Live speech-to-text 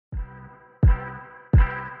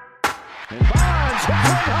And Bonds hits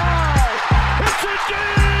it high. It's a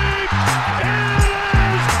deep. It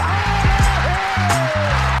is out of here.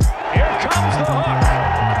 Here comes the hook.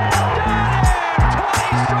 Got him.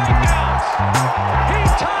 20 strikeouts. He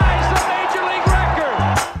ties the major league record.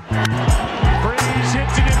 Breeze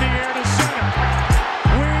hits it in the air to center.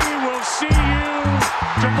 We will see you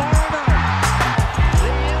tomorrow night.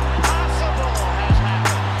 The impossible has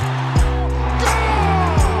happened. Goal!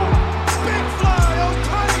 Big fly,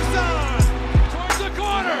 Ohtani's on. Towards the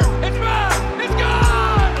corner. It's back. It's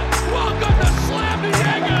gone. Welcome to Slam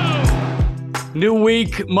Diego. New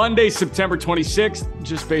week, Monday, September 26th.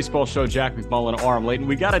 Just Baseball Show, Jack McMullen, Aram Layton.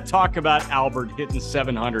 We got to talk about Albert hitting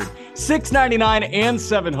 700, 699 and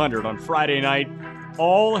 700 on Friday night.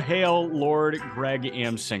 All hail Lord Greg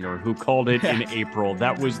Amsinger, who called it in April.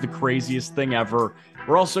 That was the craziest thing ever.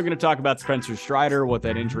 We're also going to talk about Spencer Strider, what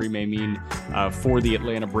that injury may mean for the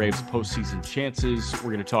Atlanta Braves' postseason chances.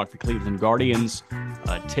 We're going to talk the Cleveland Guardians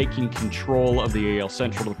taking control of the AL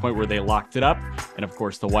Central to the point where they locked it up. And, of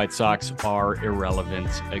course, the White Sox are irrelevant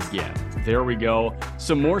again. There we go.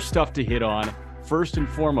 Some more stuff to hit on. First and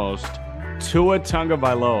foremost, Tua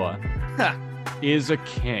Tagovailoa is a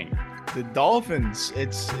king. The Dolphins,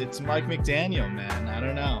 it's Mike McDaniel, man. I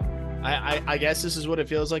don't know. I guess this is what it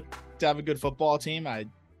feels like to have a good football team. I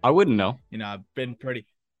wouldn't know. I've been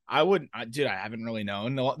I haven't really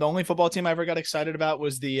known. The only football team I ever got excited about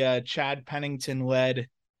was the Chad Pennington-led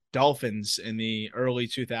Dolphins in the early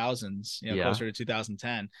 2000s, closer to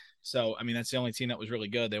 2010. So, I mean, that's the only team that was really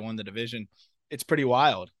good. They won the division. It's pretty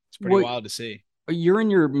wild. It's pretty wild to see. You're in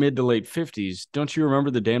your mid to late 50s. Don't you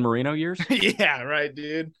remember the Dan Marino years? Yeah, right,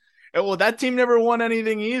 dude. Well, that team never won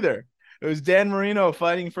anything either. It was Dan Marino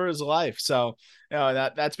fighting for his life. So,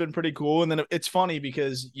 that's been pretty cool. And then it's funny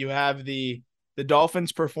because you have the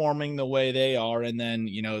Dolphins performing the way they are, and then,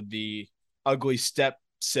 the ugly step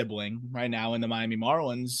sibling right now in the Miami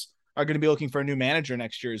Marlins are going to be looking for a new manager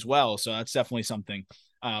next year as well. So that's definitely something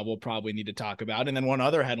we'll probably need to talk about. And then one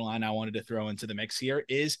other headline I wanted to throw into the mix here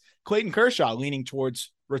is Clayton Kershaw leaning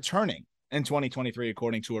towards returning in 2023,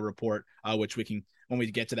 according to a report, which we can, when we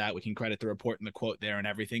get to that, we can credit the report and the quote there and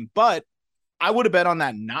everything. But I would have bet on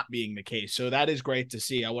that not being the case. So that is great to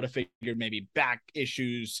see. I would have figured maybe back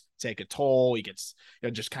issues take a toll. He gets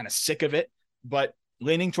just kind of sick of it. But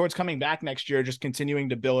leaning towards coming back next year, just continuing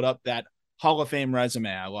to build up that Hall of Fame resume.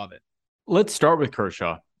 I love it. Let's start with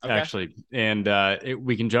Kershaw, actually. And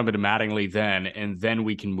we can jump into Mattingly then, and then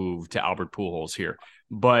we can move to Albert Pujols here.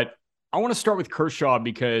 But I want to start with Kershaw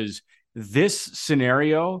because this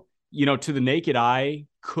scenario, to the naked eye,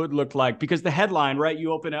 could look like, because the headline, right?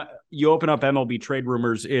 You open up MLB trade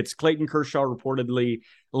rumors. It's Clayton Kershaw reportedly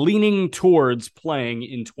leaning towards playing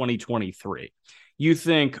in 2023. You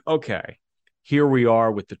think, okay, here we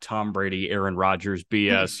are with the Tom Brady, Aaron Rodgers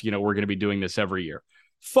BS. We're going to be doing this every year.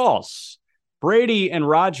 False. Brady and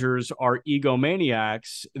Rodgers are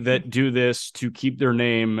egomaniacs that do this to keep their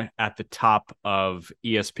name at the top of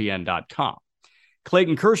ESPN.com.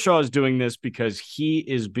 Clayton Kershaw is doing this because he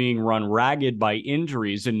is being run ragged by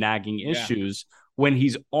injuries and nagging issues. When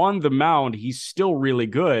he's on the mound, he's still really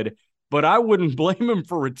good, but I wouldn't blame him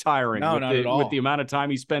for retiring with the amount of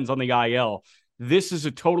time he spends on the IL. This is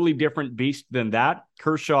a totally different beast than that.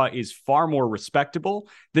 Kershaw is far more respectable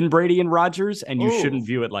than Brady and Rodgers, and you shouldn't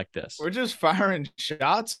view it like this. We're just firing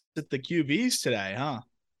shots at the QBs today, huh?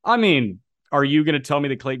 I mean, are you going to tell me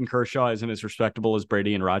that Clayton Kershaw isn't as respectable as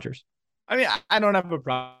Brady and Rodgers? I mean, I don't have a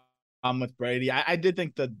problem with Brady. I did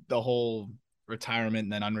think the whole retirement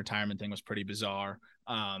and then unretirement thing was pretty bizarre.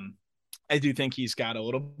 I do think he's got a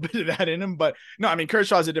little bit of that in him. But no, I mean,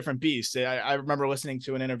 Kershaw's a different beast. I remember listening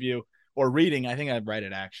to an interview or reading, I think I read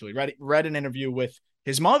it actually, read an interview with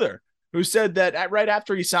his mother, who said that right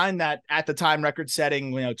after he signed that at the time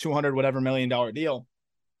record-setting, $200 whatever million deal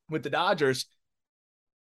with the Dodgers,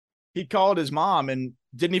 he called his mom and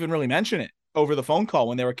didn't even really mention it over the phone call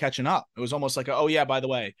when they were catching up. It was almost like, oh yeah, by the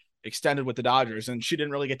way, extended with the Dodgers. And she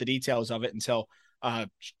didn't really get the details of it until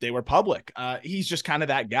they were public. He's just kind of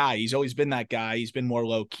that guy. He's always been that guy. He's been more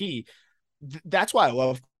low key. That's why I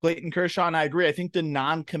love Clayton Kershaw. And I agree. I think the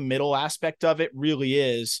non-committal aspect of it really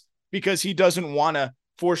is because he doesn't want to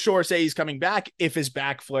for sure say he's coming back if his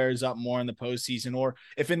back flares up more in the postseason, or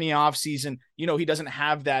if in the off season, he doesn't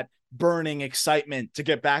have that burning excitement to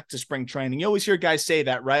get back to spring training. You always hear guys say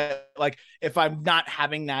that, right? Like, if I'm not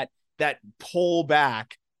having that pull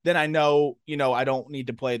back, then I know, I don't need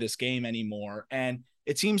to play this game anymore. And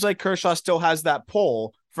it seems like Kershaw still has that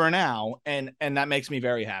pull for now. And that makes me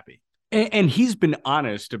very happy. And he's been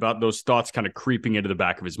honest about those thoughts kind of creeping into the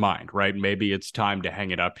back of his mind, right? Maybe it's time to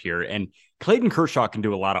hang it up here. And Clayton Kershaw can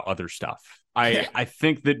do a lot of other stuff. I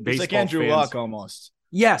think that baseball it's like Andrew fans, Luck almost.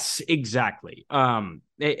 Yes, exactly. And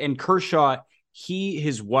Kershaw,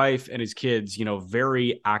 his wife and his kids,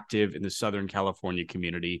 very active in the Southern California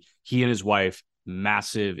community. He and his wife,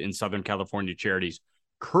 massive in Southern California charities.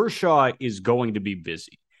 Kershaw is going to be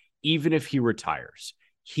busy, even if he retires.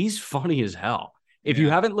 He's funny as hell. If you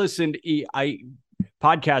haven't listened, I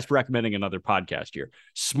podcast recommending another podcast here.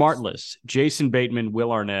 Smartless, Jason Bateman,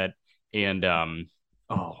 Will Arnett, and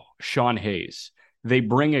Sean Hayes. They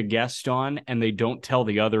bring a guest on and they don't tell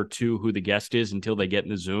the other two who the guest is until they get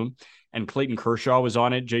in the Zoom. And Clayton Kershaw was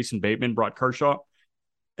on it. Jason Bateman brought Kershaw.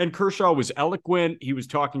 And Kershaw was eloquent. He was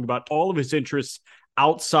talking about all of his interests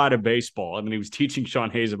outside of baseball. And then he was teaching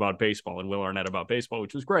Sean Hayes about baseball and Will Arnett about baseball,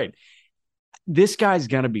 which was great. This guy's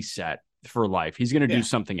going to be set for life. He's going to do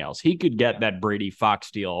something else. He could get that Brady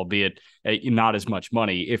Fox deal, albeit not as much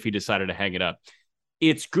money if he decided to hang it up.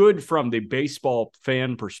 It's good from the baseball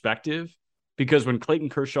fan perspective, because when Clayton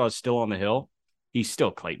Kershaw is still on the hill, he's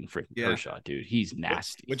still Clayton freaking Kershaw, dude. He's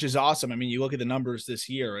nasty. Which is awesome. I mean, you look at the numbers this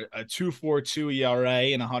year, a 2.42 ERA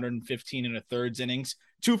in 115 and a thirds innings,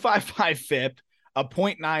 2.55 FIP, a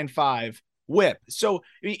 .95 whip. So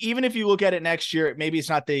even if you look at it next year, maybe it's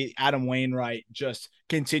not the Adam Wainwright just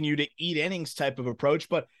continue to eat innings type of approach,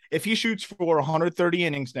 but if he shoots for 130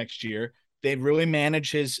 innings next year, they really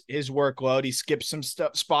manage his workload. He skips some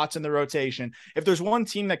spots in the rotation. If there's one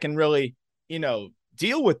team that can really,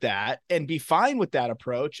 deal with that and be fine with that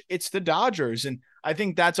approach, it's the Dodgers. And I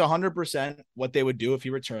think that's 100% what they would do if he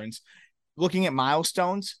returns. Looking at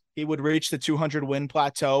milestones, he would reach the 200 win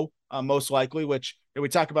plateau, most likely, which if we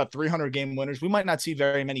talk about 300 game winners, we might not see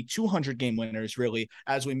very many 200 game winners really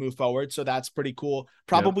as we move forward. So that's pretty cool.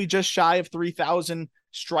 Probably just shy of 3,000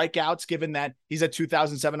 strikeouts, given that he's at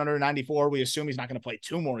 2,794. We assume he's not going to play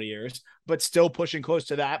 2 more years, but still pushing close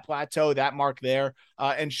to that plateau, that mark there,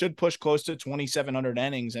 and should push close to 2,700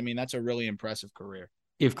 innings. I mean, that's a really impressive career.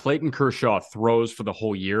 If Clayton Kershaw throws for the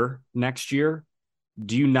whole year next year,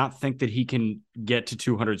 do you not think that he can get to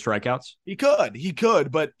 200 strikeouts? He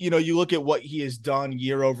could, but you look at what he has done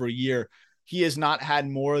year over year. He has not had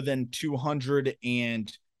more than 200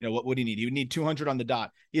 and what would he need? He would need 200 on the dot.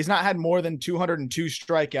 He has not had more than 202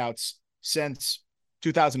 strikeouts since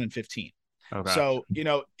 2015. Okay. So,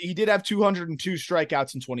 he did have 202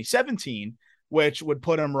 strikeouts in 2017, which would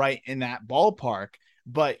put him right in that ballpark.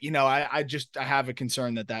 But, I have a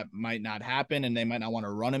concern that might not happen and they might not want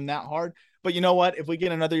to run him that hard. But you know what? If we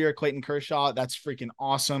get another year of Clayton Kershaw, that's freaking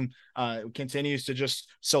awesome. Continues to just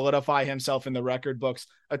solidify himself in the record books.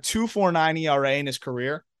 A 2.49 ERA in his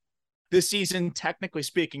career. This season, technically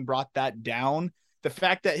speaking, brought that down. The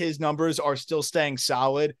fact that his numbers are still staying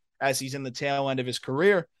solid as he's in the tail end of his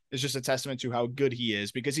career is just a testament to how good he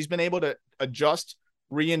is, because he's been able to adjust,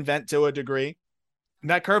 reinvent to a degree. And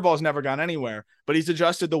that curveball's never gone anywhere, but he's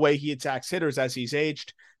adjusted the way he attacks hitters as he's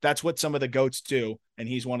aged. That's what some of the GOATs do, and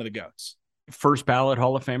he's one of the GOATs. First ballot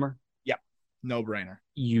Hall of Famer? Yep. No brainer.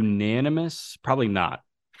 Unanimous? Probably not.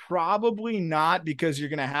 Probably not, because you're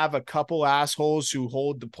going to have a couple assholes who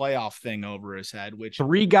hold the playoff thing over his head, which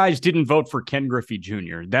 3 guys didn't vote for Ken Griffey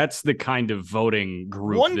Jr. That's the kind of voting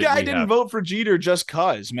group. One guy didn't vote for Jeter just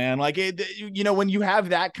cuz, man. Like, when you have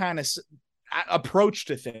that kind of approach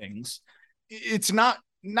to things, it's not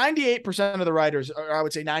 98% of the writers, or I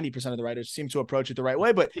would say 90% of the writers, seem to approach it the right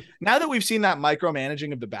way. But now that we've seen that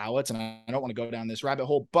micromanaging of the ballots, and I don't want to go down this rabbit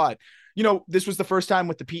hole, but this was the first time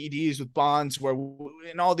with the PEDs, with Bonds,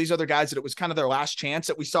 and all these other guys, that it was kind of their last chance,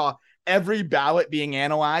 that we saw every ballot being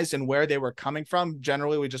analyzed and where they were coming from.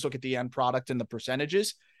 Generally, we just look at the end product and the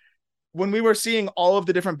percentages. When we were seeing all of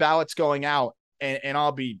the different ballots going out, and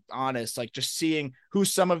I'll be honest, like, just seeing who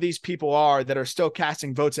some of these people are that are still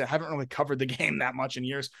casting votes that haven't really covered the game that much in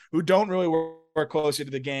years, who don't really work closer to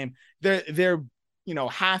the game. They're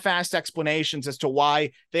half-assed explanations as to why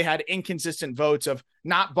they had inconsistent votes of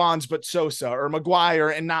not Bonds, but Sosa, or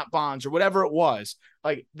McGuire and not Bonds, or whatever it was.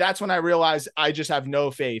 Like, that's when I realized I just have no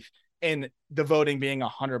faith in the voting being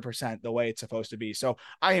 100% the way it's supposed to be. So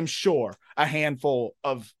I am sure a handful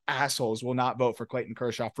of assholes will not vote for Clayton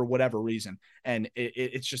Kershaw for whatever reason. And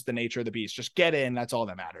it's just the nature of the beast. Just get in. That's all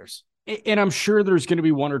that matters. And I'm sure there's going to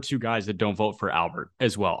be 1 or 2 guys that don't vote for Albert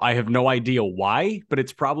as well. I have no idea why, but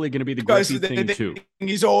it's probably going to be the Griffey thing too.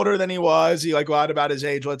 He's older than he was. He lied about his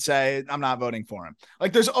age. Let's say, I'm not voting for him.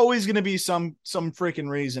 Like, there's always going to be some freaking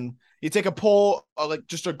reason. You take a poll, like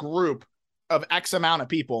just a group of X amount of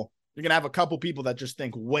people, you're going to have a couple people that just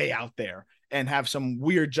think way out there and have some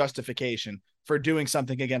weird justification for doing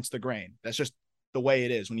something against the grain. That's just the way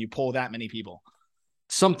it is when you poll that many people.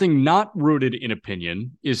 Something not rooted in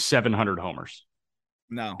opinion is 700 homers.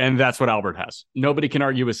 No. And that's what Albert has. Nobody can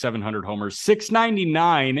argue with 700 homers.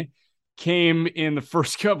 699 came in the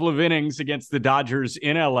first couple of innings against the Dodgers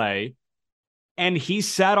in LA, and he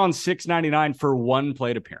sat on 699 for one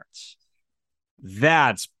plate appearance.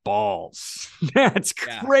 That's balls. That's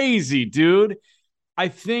crazy, dude. I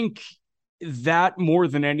think that more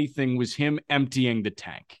than anything was him emptying the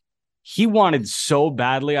tank. He wanted so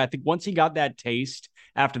badly. I think once he got that taste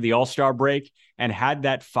after the All-Star break and had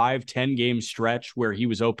that 5-10 game stretch where he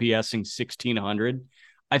was OPSing 1,600,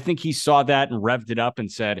 I think he saw that and revved it up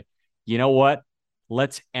and said, you know what?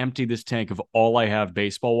 Let's empty this tank of all I have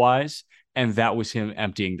baseball-wise. And that was him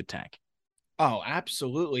emptying the tank. Oh,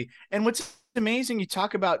 absolutely. And what's amazing, you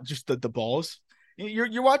talk about just the balls.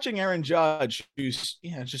 You're watching Aaron Judge, who's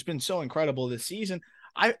just been so incredible this season.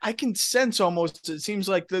 I can sense almost, it seems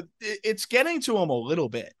like it's getting to him a little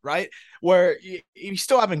bit, right? Where he's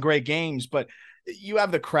still having great games, but you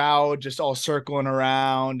have the crowd just all circling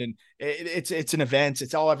around, and it's an event.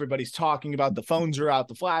 It's all everybody's talking about. The phones are out,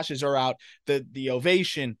 the flashes are out, the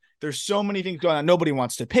ovation. There's so many things going on. Nobody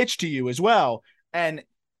wants to pitch to you as well. And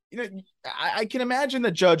I can imagine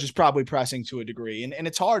the Judge is probably pressing to a degree, and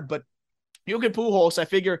it's hard, but you look at Pujols, I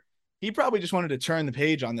figure he probably just wanted to turn the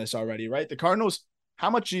page on this already, right? The Cardinals, how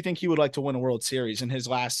much do you think he would like to win a World Series in his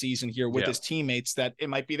last season here with his teammates, that it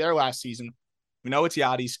might be their last season? We know it's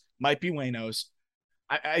Yachty's, might be Waino's.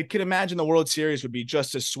 I could imagine the World Series would be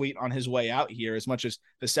just as sweet on his way out here, as much as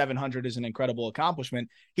the 700 is an incredible accomplishment.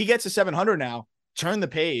 He gets to 700 now, turn the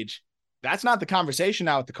page. That's not the conversation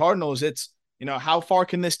now with the Cardinals. It's, how far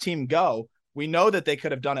can this team go? We know that they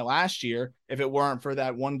could have done it last year if it weren't for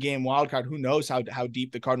that one game wild card. Who knows how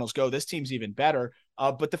deep the Cardinals go? This team's even better.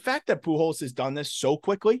 But the fact that Pujols has done this so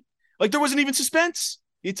quickly, like there wasn't even suspense.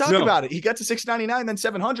 You talk about it. He got to 699, then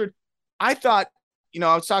 700. I thought,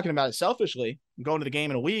 I was talking about it selfishly. I'm going to the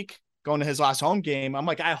game in a week, going to his last home game. I'm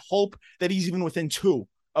like, I hope that he's even within 2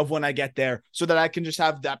 of when I get there, so that I can just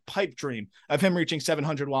have that pipe dream of him reaching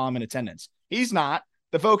 700 while I'm in attendance. He's not.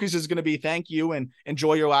 The focus is going to be thank you and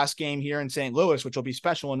enjoy your last game here in St. Louis, which will be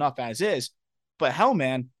special enough as is. But hell,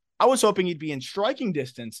 man, I was hoping he'd be in striking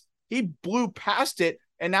distance. He blew past it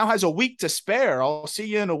and now has a week to spare. I'll see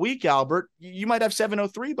you in a week, Albert. You might have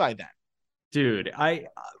 703 by then. Dude,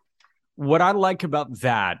 what I like about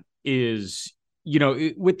that is,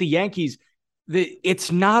 with the Yankees,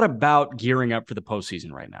 it's not about gearing up for the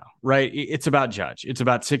postseason right now, right? It's about Judge. It's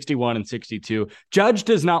about 61 and 62. Judge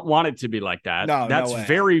does not want it to be like that. That's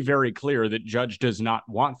very, very clear that Judge does not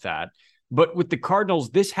want that. But with the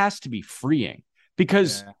Cardinals, this has to be freeing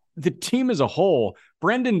because the team as a whole,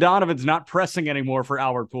 Brendan Donovan's not pressing anymore for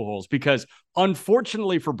Albert Pujols because,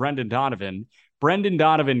 unfortunately for Brendan Donovan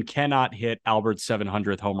cannot hit Albert's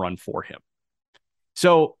 700th home run for him.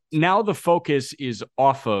 So now the focus is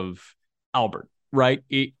off of Albert, right?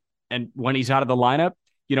 And when he's out of the lineup,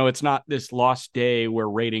 it's not this lost day where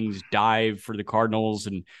ratings dive for the Cardinals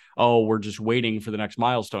and, we're just waiting for the next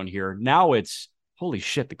milestone here. Now it's, holy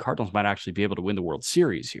shit, the Cardinals might actually be able to win the World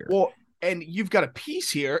Series here. Well, and you've got a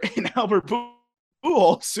piece here in Albert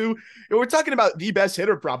Pujols, who we're talking about the best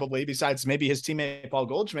hitter probably, besides maybe his teammate Paul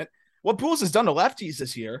Goldschmidt. What Pujols has done to lefties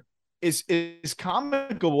this year is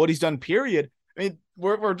comical. What he's done, period. I mean,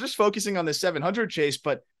 we're just focusing on the 700 chase,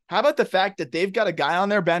 but how about the fact that they've got a guy on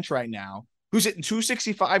their bench right now who's hitting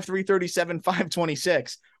 265, 337,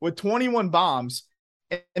 526 with 21 bombs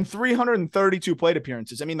and 332 plate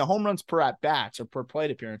appearances. I mean, the home runs per at bats or per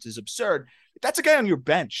plate appearance is absurd. That's a guy on your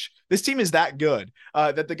bench. This team is that good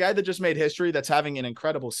that the guy that just made history, that's having an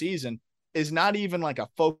incredible season, is not even like a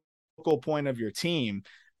focal point of your team.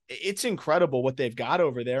 It's incredible what they've got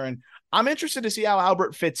over there. And I'm interested to see how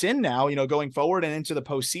Albert fits in now, going forward and into the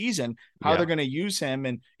postseason, how they're going to use him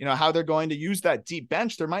and, how they're going to use that deep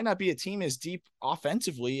bench. There might not be a team as deep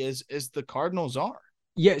offensively as the Cardinals are.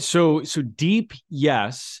 Yeah. So deep,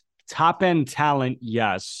 yes. Top end talent,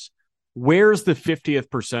 yes. Where's the 50th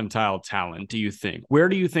percentile talent, do you think? Where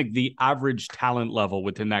do you think the average talent level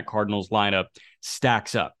within that Cardinals lineup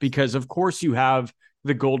stacks up? Because, of course, you have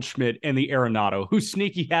the Goldschmidt and the Arenado, who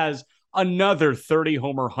sneaky has another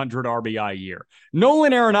 30-homer, 100 RBI year.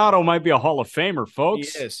 Nolan Arenado might be a Hall of Famer,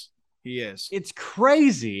 folks. He is. It's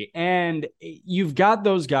crazy. And you've got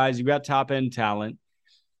those guys. You've got top-end talent.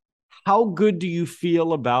 How good do you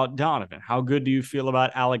feel about Donovan? How good do you feel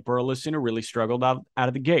about Alec Burleson, who really struggled out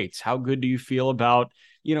of the gates? How good do you feel about,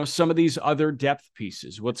 some of these other depth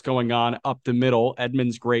pieces? What's going on up the middle?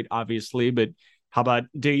 Edman's great, obviously, but how about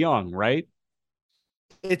DeYoung, right?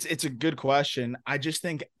 It's a good question. I just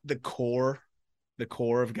think the core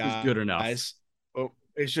of guys is good enough.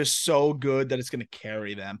 is just so good that it's going to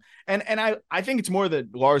carry them. And I think it's more the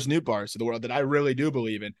Lars Nootbaars of the world that I really do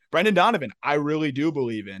believe in. Brendan Donovan, I really do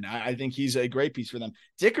believe in. I think he's a great piece for them.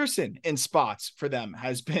 Dickerson in spots for them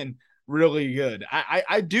has been really good.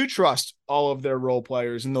 I do trust all of their role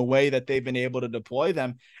players in the way that they've been able to deploy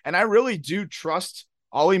them. And I really do trust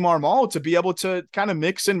Ollie Marmol to be able to kind of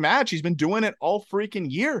mix and match. He's been doing it all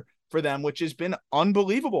freaking year for them, which has been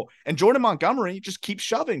unbelievable. And Jordan Montgomery just keeps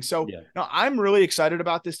shoving. So no, I'm really excited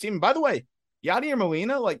about this team. And by the way, Yadier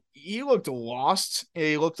Molina, like he looked lost.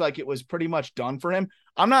 He looked like it was pretty much done for him.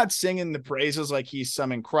 I'm not singing the praises like he's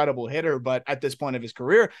some incredible hitter, but at this point of his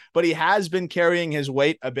career, but he has been carrying his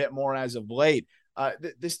weight a bit more as of late.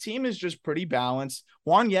 This team is just pretty balanced.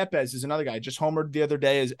 Juan Yepez is another guy. Just homered the other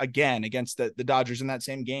day again against the Dodgers in that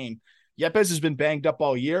same game. Yepez has been banged up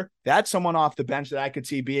all year. That's someone off the bench that I could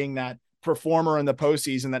see being that performer in the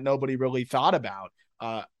postseason that nobody really thought about.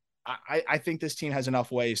 I think this team has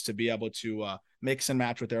enough ways to be able to mix and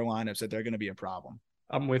match with their lineups that they're going to be a problem.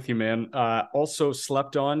 I'm with you, man. Also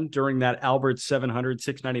slept on during that Albert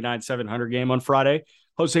 699, 700 game on Friday.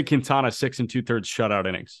 Jose Quintana, 6 2/3 shutout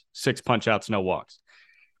innings, 6 punch outs, no walks.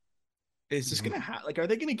 Is this going to are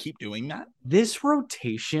they going to keep doing that? This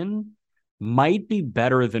rotation might be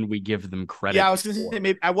better than we give them credit. Yeah, I was going to say,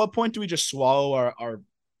 maybe at what point do we just swallow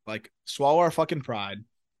our fucking pride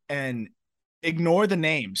and ignore the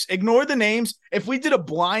names? Ignore the names. If we did a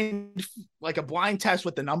blind test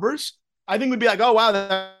with the numbers, I think we'd be like, oh wow,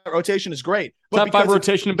 that rotation is great. But top 5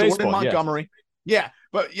 rotation in baseball. Montgomery. Yes. Yeah,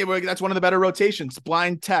 but that's one of the better rotations.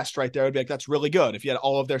 Blind test right there would be like, that's really good if you had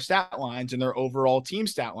all of their stat lines and their overall team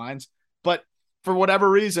stat lines. But for whatever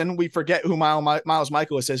reason, we forget who Miles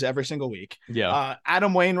Michaelis is every single week. Yeah.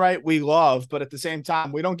 Adam Wainwright, we love, but at the same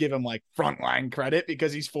time, we don't give him like frontline credit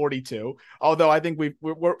because he's 42. Although I think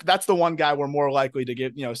we're that's the one guy we're more likely to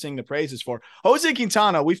give, sing the praises for. Jose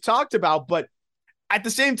Quintana, we've talked about, but at the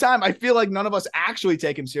same time, I feel like none of us actually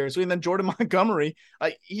take him seriously. And then Jordan Montgomery,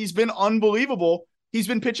 he's been unbelievable. He's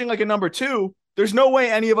been pitching like a number 2. There's no way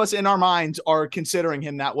any of us in our minds are considering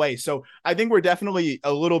him that way. So I think we're definitely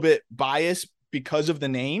a little bit biased because of the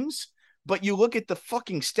names, but you look at the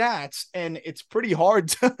fucking stats and it's pretty hard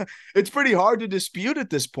to dispute at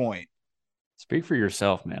this point. Speak for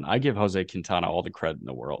yourself, man. I give Jose Quintana all the credit in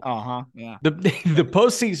the world. Yeah. The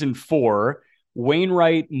postseason 4,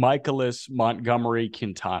 Wainwright, Michaelis, Montgomery,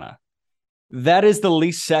 Quintana. That is the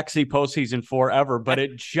least sexy postseason 4 ever, but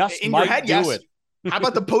it just in might your head, do yes. it. How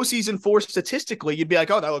about the postseason 4 statistically? You'd be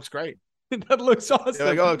like, oh, that looks great. That looks awesome. You're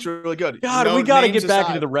like, oh, it looks really good. God, we got to get back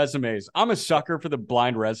into the resumes. I'm a sucker for the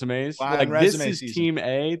blind resumes. This is season. Team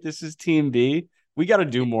A. This is Team B. We got to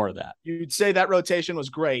do more of that. You'd say that rotation was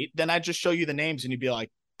great. Then I'd just show you the names and you'd be like,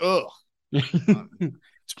 ugh.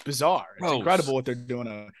 It's bizarre. It's incredible what they're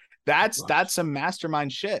doing. That's some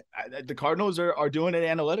mastermind shit. The Cardinals are doing it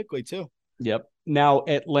analytically too. Yep. Now,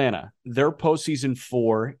 Atlanta, their postseason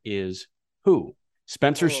 4 is who?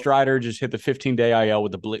 Spencer Strider just hit the 15-day IL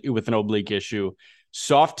with an oblique issue.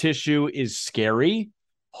 Soft tissue is scary.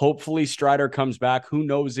 Hopefully Strider comes back. Who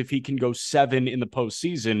knows if he can go 7 in the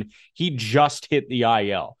postseason? He just hit the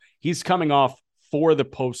IL. He's coming off for the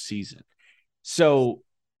postseason. So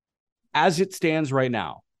as it stands right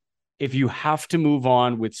now, if you have to move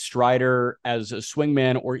on with Strider as a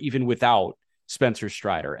swingman or even without Spencer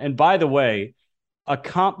Strider, and by the way, a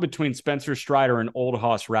comp between Spencer Strider and Old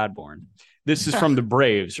Hoss Radbourn. This is from the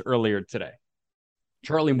Braves earlier today.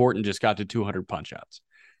 Charlie Morton just got to 200 punch-outs.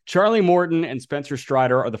 Charlie Morton and Spencer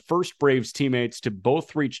Strider are the first Braves teammates to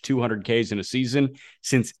both reach 200 Ks in a season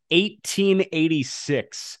since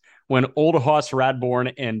 1886, when Old Hoss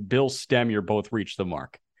Radbourn and Bill Stemyer both reached the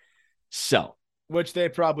mark. So, which they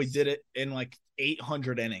probably did it in like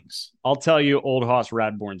 800 innings. I'll tell you Old Hoss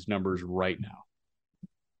Radbourn's numbers right now.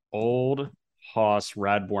 Old Hoss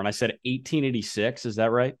Radbourn. I said 1886. Is that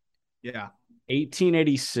right? Yeah.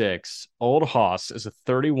 1886. Old Hoss is a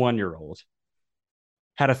 31-year-old.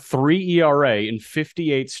 Had a 3 ERA in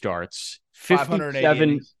 58 starts,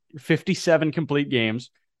 57 complete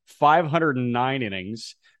games, 509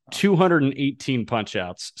 innings, 218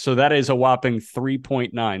 punch-outs. So that is a whopping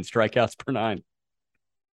 3.9 strikeouts per 9.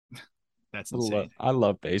 That's insane. I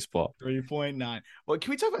love baseball. 3.9. Well,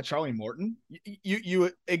 can we talk about Charlie Morton?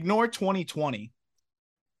 You ignore 2020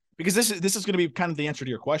 because this is going to be kind of the answer to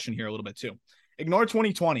your question here a little bit too. Ignore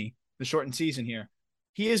 2020, the shortened season here.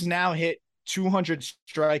 He has now hit 200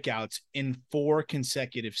 strikeouts in 4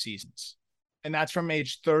 consecutive seasons, and that's from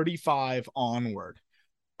age 35 onward.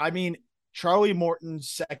 I mean, Charlie Morton's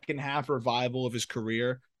second half revival of his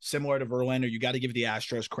career, similar to Verlander, you got to give the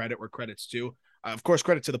Astros credit where credit's due. Of course,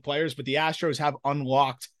 credit to the players, but the Astros have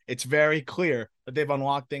unlocked. It's very clear that they've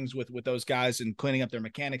unlocked things with those guys and cleaning up their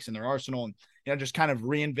mechanics and their arsenal and just kind of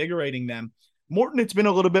reinvigorating them. Morton, it's been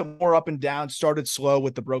a little bit more up and down, started slow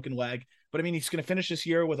with the broken leg, but I mean, he's going to finish this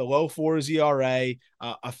year with a low 4 ERA,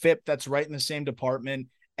 a FIP that's right in the same department,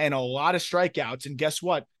 and a lot of strikeouts. And guess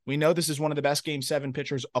what? We know this is one of the best Game 7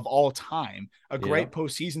 pitchers of all time, a great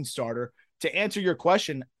postseason starter. To answer your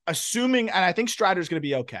question, assuming, and I think Strider's going to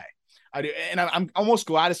be okay. I'm almost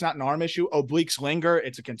glad it's not an arm issue. Obliques linger.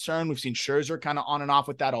 It's a concern. We've seen Scherzer kind of on and off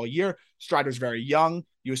with that all year. Strider's very young.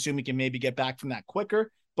 You assume he can maybe get back from that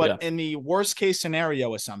quicker. But in the worst case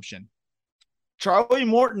scenario assumption, Charlie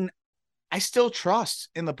Morton, I still trust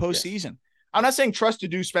in the postseason. Yes. I'm not saying trust to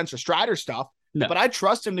do Spencer Strider stuff, but I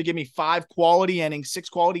trust him to give me 5 quality innings, 6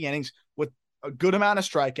 quality innings with a good amount of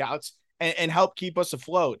strikeouts and help keep us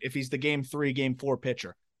afloat if he's the Game 3, Game 4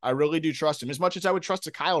 pitcher. I really do trust him as much as I would trust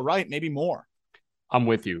a Kyle Wright, maybe more. I'm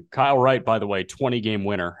with you. Kyle Wright, by the way, 20-game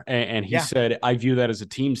winner. And he said, I view that as a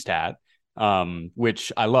team stat,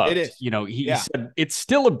 which I love. It is. He said, it's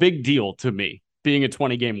still a big deal to me being a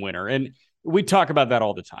 20-game winner. And we talk about that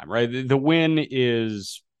all the time, right? The win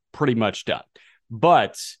is pretty much done.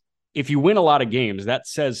 But if you win a lot of games, that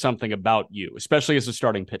says something about you, especially as a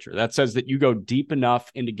starting pitcher. That says that you go deep enough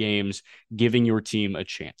into games, giving your team a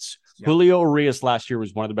chance. Yep. Julio Urias last year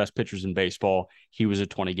was one of the best pitchers in baseball. He was a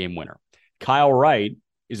 20-game winner. Kyle Wright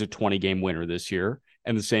is a 20-game winner this year,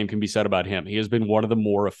 and the same can be said about him. He has been one of the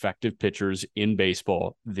more effective pitchers in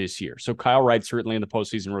baseball this year. So Kyle Wright certainly in the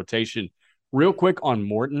postseason rotation. Real quick on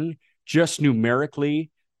Morton, just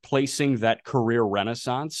numerically placing that career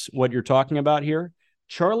renaissance, what you're talking about here,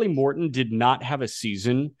 Charlie Morton did not have a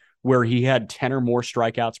season where he had 10 or more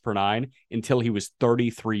strikeouts per 9 until he was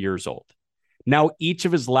 33 years old. Now, each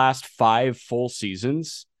of his last 5 full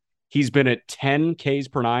seasons, he's been at 10 Ks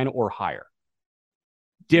per 9 or higher.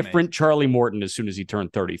 Different Amazing. Charlie Morton as soon as he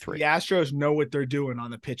turned 33. The Astros know what they're doing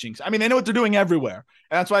on the pitching. I mean, they know what they're doing everywhere.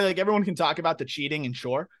 And that's why everyone can talk about the cheating and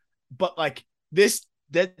sure. But this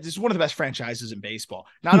is one of the best franchises in baseball.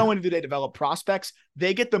 Not only do they develop prospects,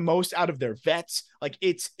 they get the most out of their vets.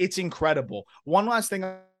 It's incredible. One last thing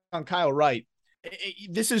on Kyle Wright.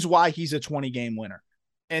 This is why he's a 20-game winner.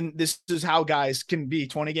 And this is how guys can be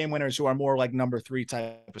 20-game winners who are more like number 3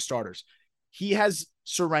 type of starters. He has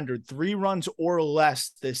surrendered 3 runs or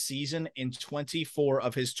less this season in 24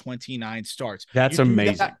 of his 29 starts. That's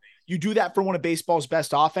amazing. You do that for one of baseball's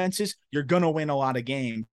best offenses, you're going to win a lot of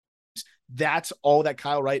games. That's all that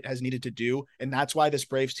Kyle Wright has needed to do. And that's why this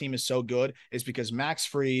Braves team is so good, is because Max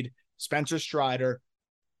Fried, Spencer Strider,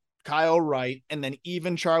 Kyle Wright, and then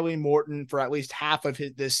even Charlie Morton for at least half of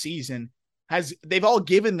this season they've all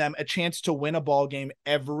given them a chance to win a ball game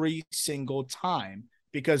every single time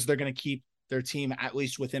because they're going to keep their team at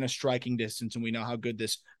least within a striking distance. And we know how good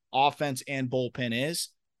this offense and bullpen is.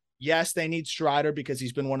 Yes, they need Strider because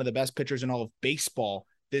he's been one of the best pitchers in all of baseball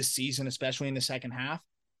this season, especially in the second half.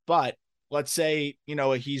 But let's say,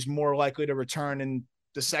 he's more likely to return in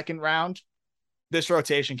the second round. This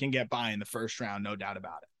rotation can get by in the first round, no doubt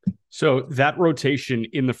about it. So that rotation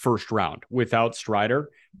in the first round without Strider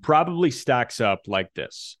probably stacks up like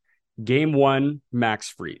this. Game 1, Max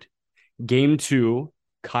Fried. Game 2,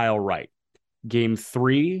 Kyle Wright. Game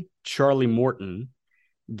 3, Charlie Morton.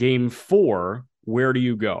 Game 4, where do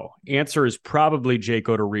you go? Answer is probably Jake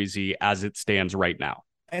Odorizzi as it stands right now.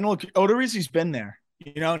 And look, Odorizzi's been there.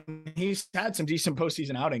 He's had some decent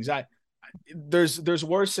postseason outings. There's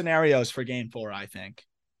worse scenarios for Game 4, I think.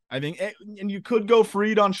 And you could go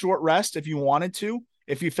Fried on short rest if you wanted to,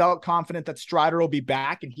 if you felt confident that Strider will be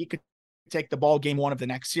back and he could take the ball Game 1 of the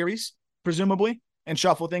next series, presumably, and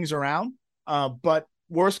shuffle things around. But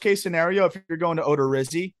worst case scenario, if you're going to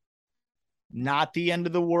Odorizzi, not the end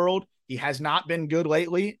of the world. He has not been good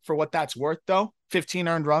lately for what that's worth, though. 15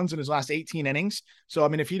 earned runs in his last 18 innings. So, I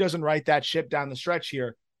mean, if he doesn't right that ship down the stretch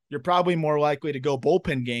here, you're probably more likely to go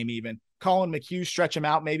bullpen game even. Colin McHugh, stretch him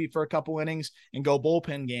out maybe for a couple innings and go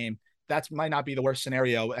bullpen game. That might not be the worst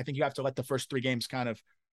scenario. I think you have to let the first 3 games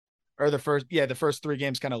the first 3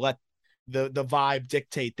 games kind of let the vibe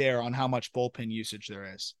dictate there on how much bullpen usage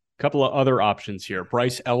there is. A couple of other options here.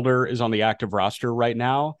 Bryce Elder is on the active roster right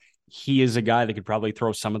now. He is a guy that could probably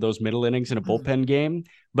throw some of those middle innings in a bullpen game.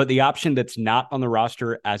 But the option that's not on the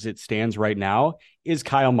roster as it stands right now is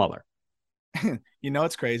Kyle Muller.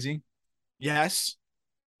 It's crazy. Yes.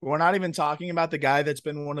 We're not even talking about the guy that's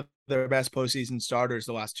been one of their best postseason starters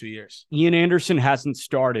the last 2 years. Ian Anderson hasn't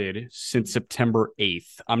started since September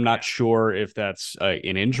 8th. I'm not sure if that's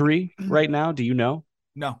an injury right now. Do you know?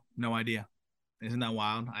 No idea. Isn't that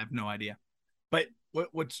wild? I have no idea. But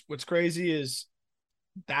what's crazy is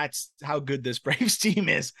that's how good this Braves team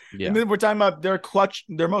is. Yeah. And then we're talking about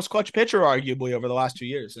their most clutch pitcher, arguably, over the last 2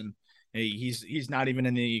 years. And he's not even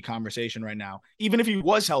in the conversation right now. Even if he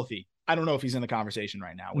was healthy, I don't know if he's in the conversation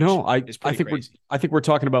right now. No, I think we're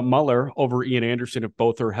talking about Muller over Ian Anderson if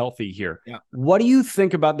both are healthy here. Yeah. What do you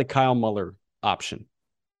think about the Kyle Muller option?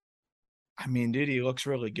 I mean, dude, he looks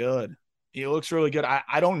really good.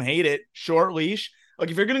 I don't hate it. Short leash. Like,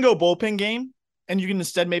 if you're going to go bullpen game and you can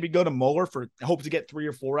instead maybe go to Muller for hope to get 3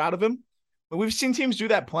 or 4 out of him. But we've seen teams do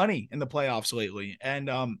that plenty in the playoffs lately. And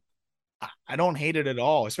I don't hate it at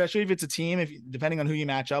all, especially if it's a team, depending on who you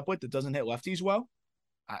match up with, that doesn't hit lefties well.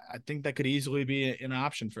 I think that could easily be an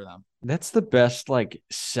option for them. That's the best, like,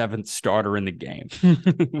 7th starter in the game,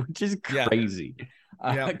 which is crazy.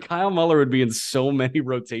 Yeah. Kyle Muller would be in so many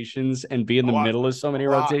rotations and be in the middle of so many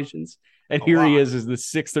rotations. And here he is the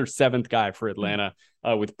 6th or 7th guy for Atlanta,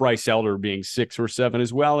 with Bryce Elder being 6 or 7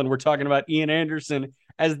 as well. And we're talking about Ian Anderson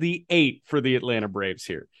as the 8 for the Atlanta Braves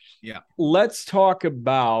here. Yeah. Let's talk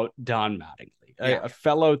about Don Mattingly. A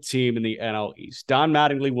fellow team in the NL East. Don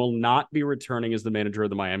Mattingly will not be returning as the manager of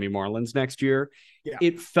the Miami Marlins next year. Yeah.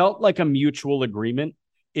 It felt like a mutual agreement.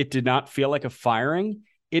 It did not feel like a firing.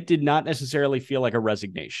 It did not necessarily feel like a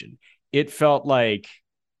resignation. It felt like,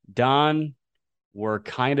 Don, we're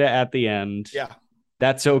kind of at the end. Yeah.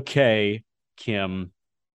 That's okay, Kim.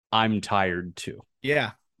 I'm tired too.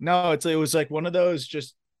 Yeah. No, it was like one of those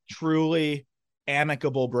just truly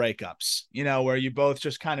amicable breakups, where you both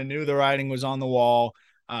just kind of knew the writing was on the wall.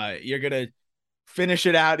 You're going to finish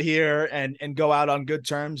it out here and go out on good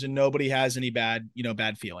terms, and nobody has any bad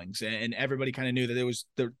feelings. And everybody kind of knew that it was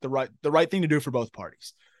the right thing to do for both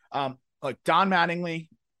parties. Like, Don Mattingly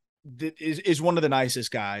is one of the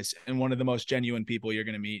nicest guys and one of the most genuine people you're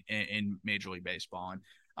going to meet in Major League Baseball.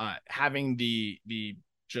 And having the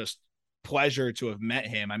just pleasure to have met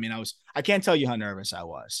him. I mean, I can't tell you how nervous I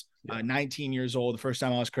was. 19 years old, the first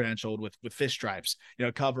time I was credentialed with Fish Stripes,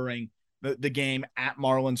 covering the game at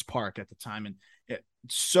Marlins Park at the time. And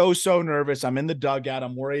so nervous. I'm in the dugout.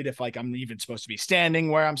 I'm worried if, like, I'm even supposed to be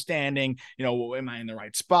standing where I'm standing. Am I in the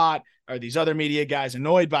right spot? Are these other media guys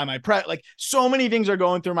annoyed by my prep? Like, so many things are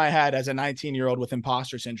going through my head as a 19-year-old with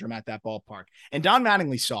imposter syndrome at that ballpark. And Don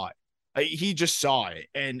Mattingly saw it. He just saw it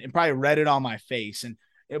and probably read it on my face. And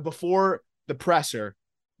before the presser,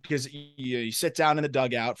 because you sit down in the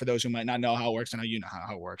dugout, for those who might not know how it works. I know you know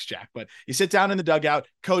how it works, Jack, but you sit down in the dugout,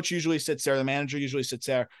 coach usually sits there, the manager usually sits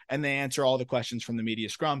there, and they answer all the questions from the media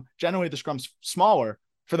scrum. Generally, the scrum's smaller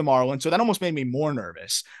for the Marlins, so that almost made me more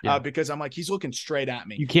nervous because I'm like, he's looking straight at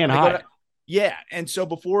me. You can't hide. Yeah, and so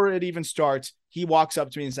before it even starts, he walks up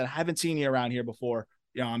to me and said, I haven't seen you around here before.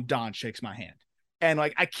 I'm Don, shakes my hand. And,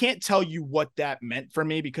 like, I can't tell you what that meant for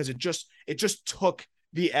me, because it just took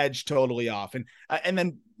the edge totally off. And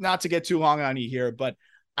then, not to get too long on you here, but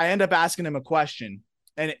I end up asking him a question,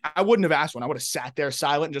 and I wouldn't have asked one. I would have sat there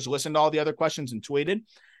silent and just listened to all the other questions and tweeted.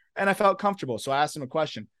 And I felt comfortable. So I asked him a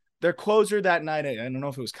question. Their closer that night, I don't know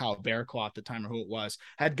if it was Kyle Bearclaw at the time or who it was,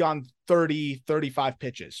 had gone 30, 35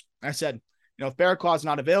 pitches. I said, if Bearclaw's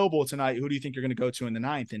not available tonight, who do you think you're going to go to in the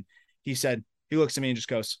 9th? And he looks at me and just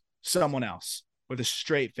goes, someone else, with a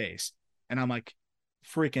straight face. And I'm like,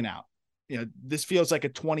 freaking out. This feels like a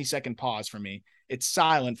 20-second pause for me. It's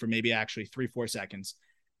silent for maybe actually 3-4 seconds.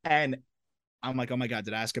 And I'm like, oh my God,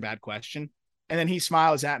 did I ask a bad question? And then he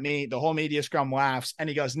smiles at me. The whole media scrum laughs, and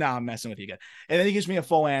he goes, no, I'm messing with you again. And then he gives me a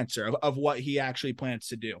full answer of what he actually plans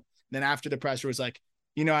to do. Then after the presser was like,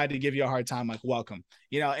 I had to give you a hard time, like, welcome,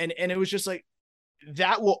 and it was just like,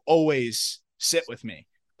 that will always sit with me.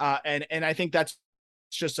 And I think that's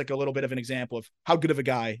just like a little bit of an example of how good of a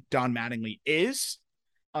guy Don Mattingly is.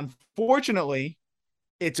 Unfortunately,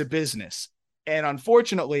 it's a business. And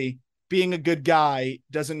unfortunately, being a good guy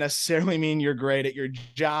doesn't necessarily mean you're great at your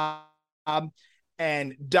job.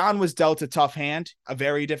 And Don was dealt a tough hand, a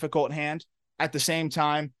very difficult hand. At the same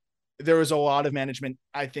time, there was a lot of management,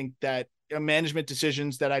 I think, that management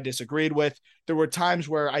decisions that I disagreed with. There were times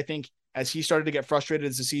where I think as he started to get frustrated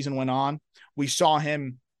as the season went on, we saw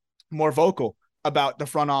him more vocal about the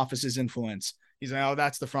front office's influence. He's like, oh,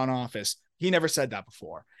 that's the front office. He never said that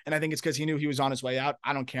before. And I think it's because he knew he was on his way out.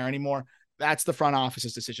 I don't care anymore. That's the front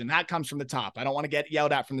office's decision. That comes from the top. I don't want to get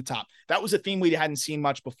yelled at from the top. That was a theme we hadn't seen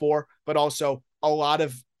much before, but also a lot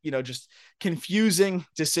of, just confusing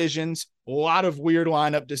decisions, a lot of weird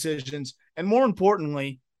lineup decisions, and more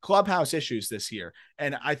importantly, clubhouse issues this year.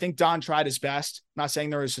 And I think Don tried his best. I'm not saying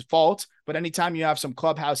there was his fault, but anytime you have some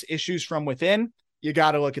clubhouse issues from within, you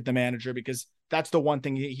got to look at the manager, because that's the one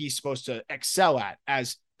thing he's supposed to excel at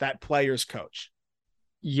as that player's coach.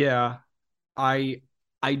 Yeah. I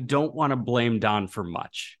don't want to blame Don for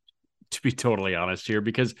much. to be totally honest here,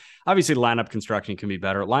 because obviously lineup construction can be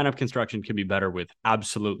better. Lineup construction can be better with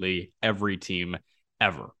absolutely every team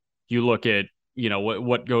ever. You look at,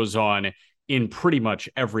 what goes on in pretty much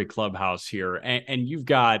every clubhouse here, and you've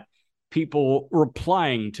got people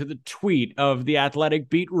replying to the tweet of the Athletic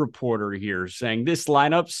beat reporter here saying this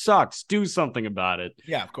lineup sucks. Do something about it.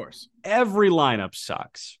 Yeah, of course. Every lineup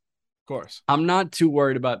sucks. Of course. I'm not too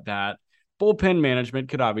worried about that. Bullpen management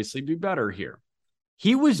could obviously be better here.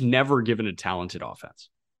 He was never given a talented offense.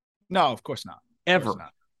 No, of course not. Ever.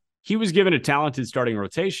 He was given a talented starting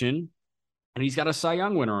rotation, and he's got a Cy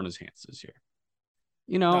Young winner on his hands this year.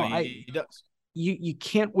 He does. You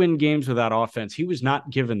can't win games without offense. He was not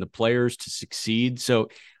given the players to succeed. So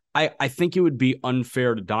I think it would be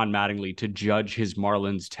unfair to Don Mattingly to judge his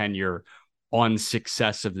Marlins tenure on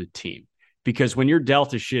success of the team. Because when you're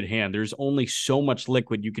dealt a shit hand, there's only so much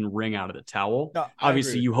liquid you can wring out of the towel. No,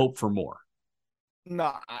 obviously, you hope for more.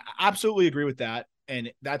 No, I absolutely agree with that.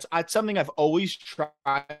 And that's something I've always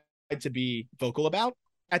tried to be vocal about.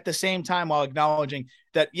 At the same time, while acknowledging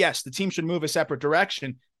that, yes, the team should move a separate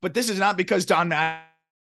direction, but this is not because Don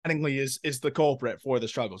Mattingly is the culprit for the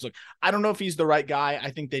struggles. Look, I don't know if he's the right guy. I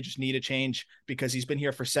think they just need a change because he's been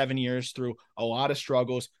here for 7 years through a lot of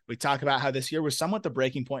struggles. We talk about how this year was somewhat the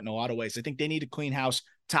breaking point in a lot of ways. I think they need to clean house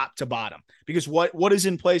top to bottom because what is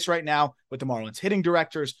in place right now with the Marlins hitting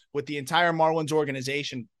directors, with the entire Marlins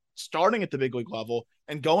organization, starting at the big league level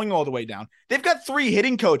and going all the way down, they've got 3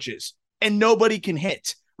 hitting coaches and nobody can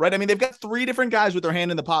hit. Right. I mean, they've got 3 different guys with their hand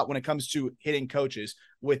in the pot when it comes to hitting coaches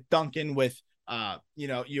with Duncan, with,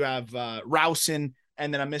 you have Rousen,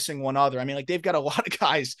 and then I'm missing one other. I mean, like they've got a lot of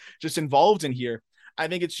guys just involved in here. I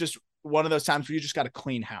think it's just one of those times where you just got to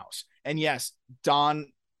clean house. And yes, Don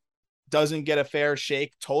doesn't get a fair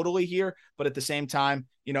shake totally here. But at the same time,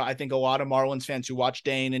 I think a lot of Marlins fans who watch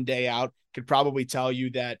day in and day out could probably tell you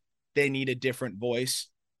that they need a different voice.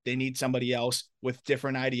 They need somebody else with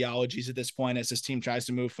different ideologies at this point as this team tries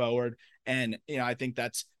to move forward. And, I think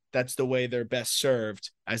that's the way they're best served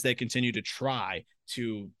as they continue to try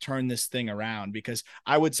to turn this thing around, because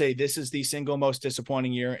I would say this is the single most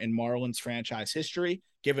disappointing year in Marlins franchise history,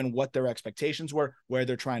 given what their expectations were, where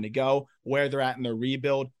they're trying to go, where they're at in their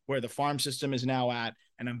rebuild, where the farm system is now at.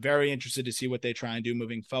 And I'm very interested to see what they try and do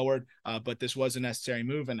moving forward. But this was a necessary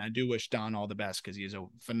move. And I do wish Don all the best because he is a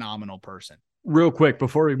phenomenal person. Real quick,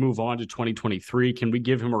 before we move on to 2023, can we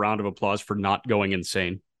give him a round of applause for not going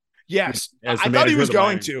insane? Yes. I thought he was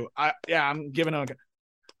going to. I'm giving him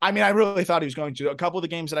I really thought he was going to. A couple of the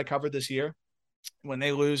games that I covered this year, when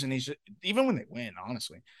they lose and even when they win,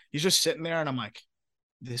 honestly, he's just sitting there and I'm like,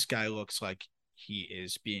 this guy looks like he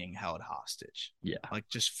is being held hostage. Yeah. Like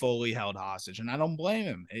just fully held hostage. And I don't blame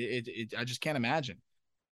him. I just can't imagine.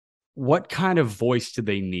 What kind of voice do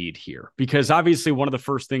they need here? Because obviously one of the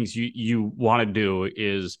first things you want to do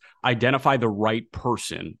is identify the right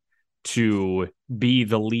person to be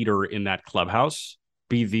the leader in that clubhouse,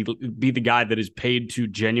 be the guy that is paid to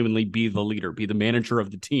genuinely be the leader, be the manager of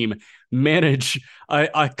the team, manage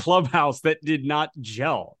a clubhouse that did not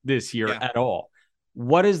gel this year at all.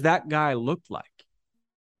 What does that guy look like?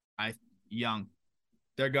 Young.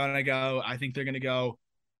 They're going to go, I think they're going to go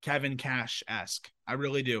Kevin Cash-esque. I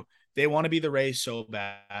really do. They want to be the Rays so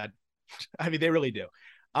bad. I mean, they really do.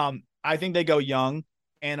 I think they go young,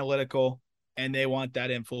 analytical, and they want that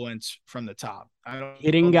influence from the top.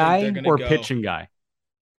 Hitting guy or pitching guy?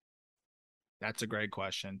 That's a great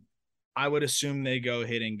question. I would assume they go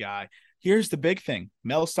hitting guy. Here's the big thing.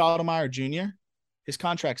 Mel Stottlemyre Jr., his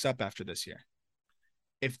contract's up after this year.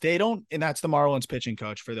 If they don't, and that's the Marlins pitching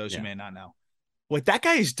coach for those who may not know, what that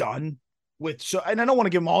guy has done and I don't want to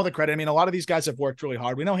give him all the credit. I mean, a lot of these guys have worked really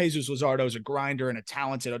hard. We know Jesus Luzardo is a grinder and a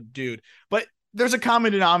talented dude, but there's a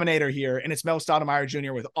common denominator here, and it's Mel Stottlemyre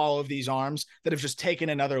Jr. with all of these arms that have just taken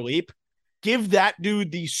another leap. Give that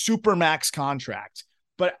dude the supermax contract.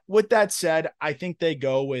 But with that said, I think they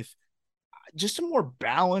go with just a more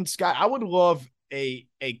balanced guy. I would love a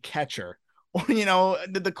catcher, or,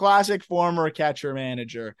 the classic former catcher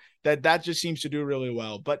manager that just seems to do really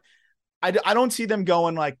well. But I don't see them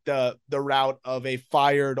going like the route of a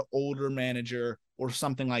fired older manager or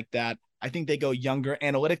something like that. I think they go younger,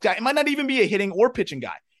 analytic guy. It might not even be a hitting or pitching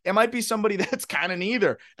guy. It might be somebody that's kind of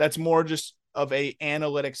neither. That's more just of a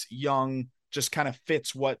analytics young, just kind of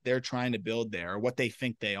fits what they're trying to build there, or what they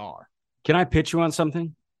think they are. Can I pitch you on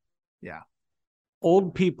something? Yeah.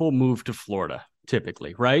 Old people move to Florida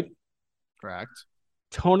typically, right? Correct.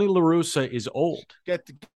 Tony La Russa is old.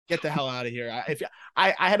 Get the hell out of here.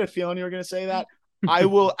 I had a feeling you were going to say that. I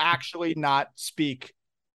will actually not speak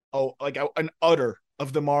an utter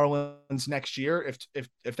of the Marlins next year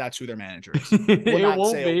if that's who their manager is. Will not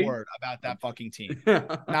say a word about that fucking team.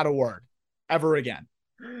 Not a word ever again.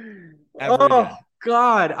 Ever again.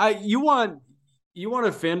 God, you want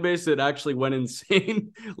a fan base that actually went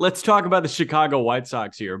insane? Let's talk about the Chicago White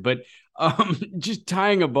Sox here. But just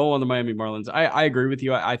tying a bow on the Miami Marlins, I agree with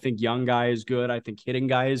you. I think young guy is good. I think hitting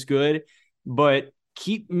guy is good. But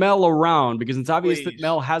keep Mel around because it's obvious that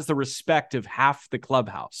Mel has the respect of half the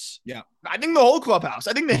clubhouse. Yeah. I think the whole clubhouse.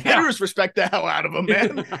 I think the hitters respect the hell out of him,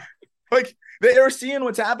 man. Like they are seeing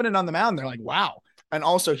what's happening on the mound. They're like, wow. And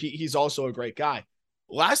also he's also a great guy.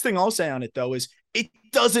 Last thing I'll say on it though is it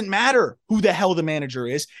doesn't matter who the hell the manager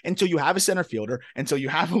is until you have a center fielder, until you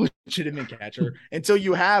have a legitimate catcher, until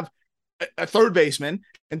you have a third baseman,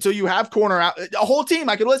 until you have corner out, a whole team.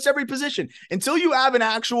 I could list every position until you have an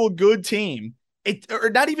actual good team. Or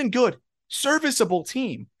not even good, serviceable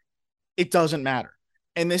team, it doesn't matter.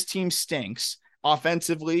 And this team stinks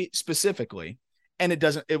offensively specifically, and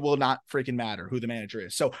it will not freaking matter who the manager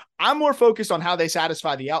is. So I'm more focused on how they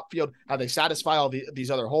satisfy the outfield, how they satisfy all these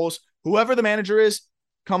other holes. Whoever the manager is,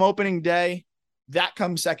 come opening day, that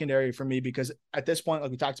comes secondary for me because at this point, like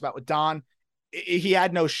we talked about with Don, he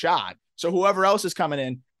had no shot. So whoever else is coming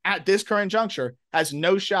in at this current juncture has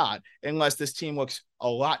no shot unless this team looks a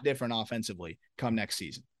lot different offensively come next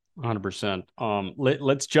season. 100%.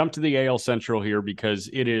 Let's jump to the AL Central here because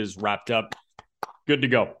it is wrapped up. Good to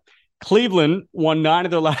go. Cleveland won 9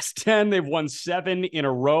 of their last 10. They've won 7 in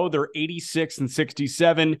a row. They're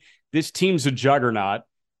 86-67. This team's a juggernaut.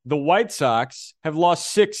 The White Sox have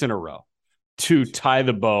lost 6 in a row to tie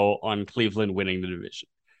the bow on Cleveland winning the division.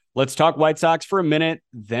 Let's talk White Sox for a minute.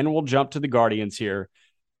 Then we'll jump to the Guardians here.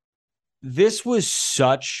 This was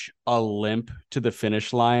such a limp to the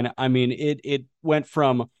finish line. I mean, it went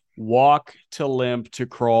from walk to limp to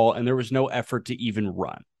crawl, and there was no effort to even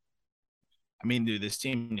run. I mean, dude, this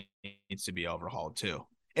team needs to be overhauled too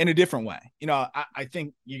in a different way. You know, I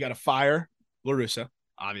think you got to fire La Russa,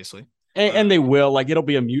 obviously. And they will. Like, it'll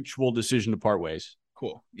be a mutual decision to part ways.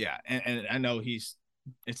 Cool. Yeah. And I know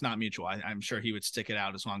it's not mutual. I'm sure he would stick it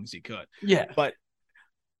out as long as he could. Yeah. But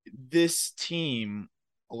this team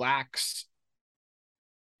lacks,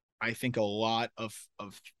 I think, a lot of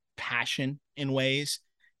passion in ways.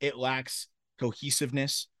 It lacks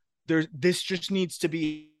cohesiveness. This just needs to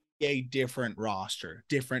be a different roster,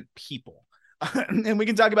 different people. And we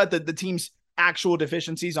can talk about the team's actual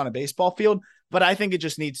deficiencies on a baseball field, but I think it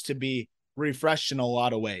just needs to be refreshed in a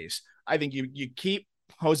lot of ways. I think you keep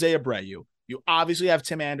Jose Abreu. You obviously have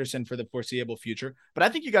Tim Anderson for the foreseeable future, but I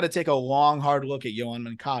think you got to take a long, hard look at Yoan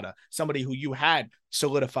Moncada, somebody who you had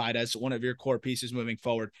solidified as one of your core pieces moving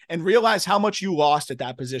forward, and realize how much you lost at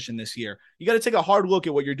that position this year. You got to take a hard look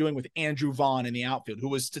at what you're doing with Andrew Vaughn in the outfield, who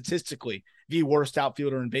was statistically the worst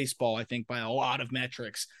outfielder in baseball, I think, by a lot of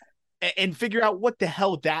metrics, and figure out what the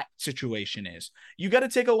hell that situation is. You got to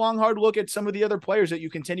take a long, hard look at some of the other players that you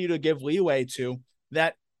continue to give leeway to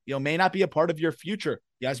that may not be a part of your future.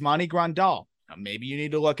 Yasmani Grandal. Now, maybe you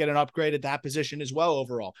need to look at an upgrade at that position as well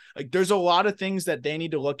overall. Like, there's a lot of things that they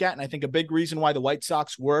need to look at, and I think a big reason why the White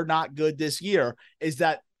Sox were not good this year is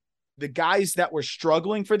that the guys that were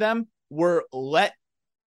struggling for them were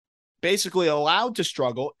basically allowed to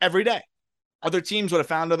struggle every day. Other teams would have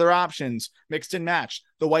found other options, mixed and matched.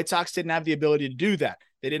 The White Sox didn't have the ability to do that.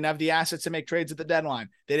 They didn't have the assets to make trades at the deadline.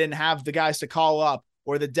 They didn't have the guys to call up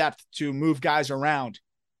or the depth to move guys around.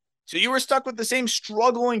 So you were stuck with the same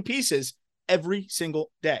struggling pieces every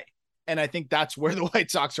single day. And I think that's where the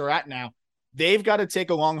White Sox are at now. They've got to take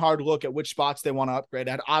a long, hard look at which spots they want to upgrade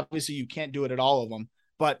at. Obviously, you can't do it at all of them.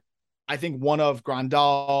 But I think one of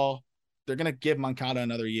Grandal, they're going to give Moncada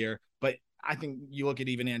another year. But I think you look at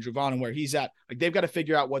even Andrew Vaughn and where he's at. Like, they've got to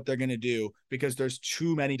figure out what they're going to do because there's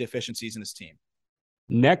too many deficiencies in this team.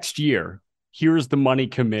 Next year, here's the money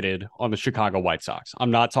committed on the Chicago White Sox.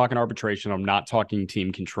 I'm not talking arbitration. I'm not talking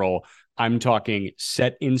team control. I'm talking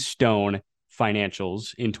set in stone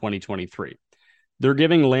financials in 2023. They're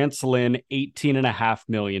giving Lance Lynn $18.5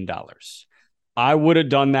 million. I would have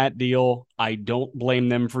done that deal. I don't blame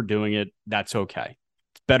them for doing it. That's okay.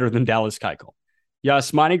 It's better than Dallas Keuchel.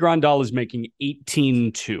 Yasmani Grandal is making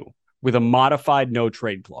 18.2 with a modified no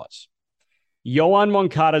trade clause. Yoan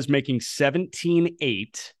Moncada is making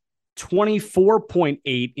 17.8,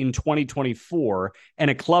 24.8 in 2024,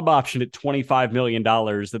 and a club option at $25 million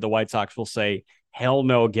that the White Sox will say, hell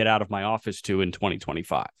no, get out of my office to in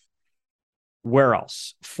 2025. Where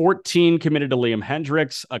else? 14 committed to Liam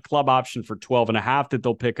Hendricks, a club option for 12.5 that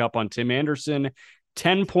they'll pick up on Tim Anderson,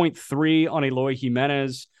 10.3 on Eloy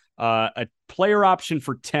Jimenez, A player option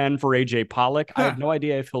for 10 for AJ Pollock. I have no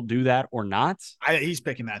idea if he'll do that or not. He's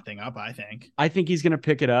picking that thing up, I think. I think he's going to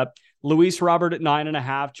pick it up. Luis Robert at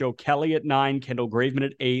 9.5, Joe Kelly at 9, Kendall Graveman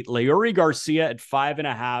at 8, Leury Garcia at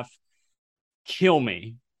 5.5. Kill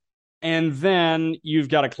me. And then you've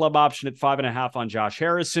got a club option at 5.5 on Josh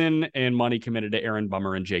Harrison and money committed to Aaron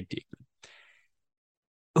Bummer and Jake Diekman.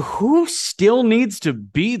 Who still needs to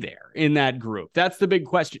be there in that group? That's the big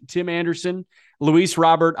question. Tim Anderson, Luis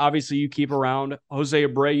Robert, obviously you keep around. Jose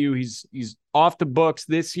Abreu, he's off the books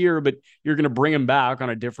this year, but you're going to bring him back on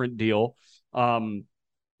a different deal.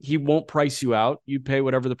 He won't price you out. You pay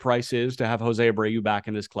whatever the price is to have Jose Abreu back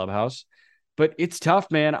in this clubhouse. But it's tough,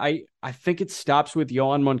 man. I think it stops with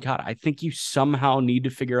Yohan Moncada. I think you somehow need to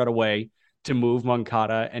figure out a way to move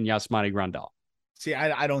Moncada and Yasmani Grandal. See,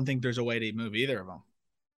 I don't think there's a way to move either of them.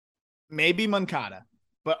 Maybe Moncada,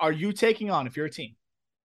 but are you taking on, if you're a team,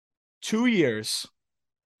 2 years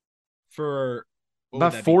for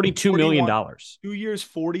about $42 million? 2 years,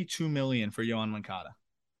 $42 million for Yohan Moncada.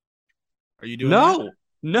 Are you doing that?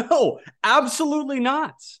 No, absolutely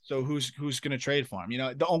not. So who's going to trade for him?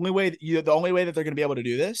 The only way that they're going to be able to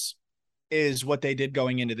do this is what they did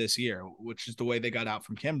going into this year, which is the way they got out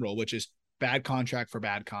from Kimbrel, which is bad contract for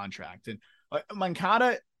bad contract. And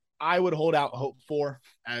Moncada, I would hold out hope for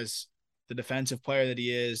as the defensive player that he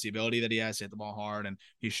is, the ability that he has to hit the ball hard, and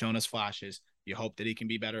he's shown us flashes. You hope that he can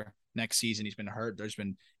be better next season. He's been hurt. There's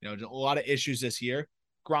been a lot of issues this year.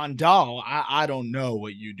 Grandal, I don't know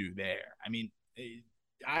what you do there. I mean,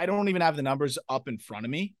 I don't even have the numbers up in front of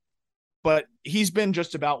me, but he's been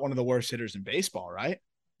just about one of the worst hitters in baseball, right?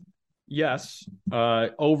 Yes.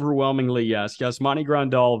 Overwhelmingly, yes. Yasmani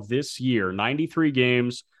Grandal this year, 93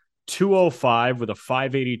 games, 205 with a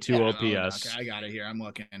 582 OPS. Okay, I got it here. I'm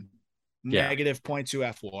looking. Negative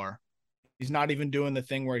 0.2 FWAR. He's not even doing the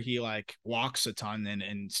thing where he walks a ton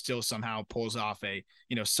and still somehow pulls off a,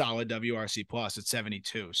 solid WRC plus at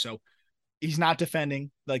 72. So he's not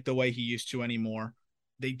defending like the way he used to anymore.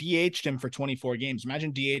 They DH'd him for 24 games.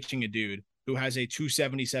 Imagine DHing a dude who has a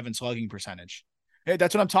 277 slugging percentage.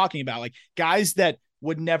 That's what I'm talking about. Like guys that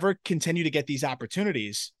would never continue to get these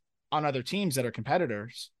opportunities on other teams that are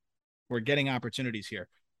competitors. We're getting opportunities here.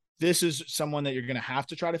 This is someone that you're going to have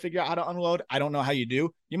to try to figure out how to unload. I don't know how you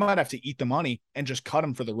do. You might have to eat the money and just cut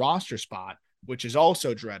him for the roster spot, which is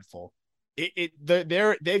also dreadful.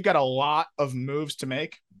 They've got a lot of moves to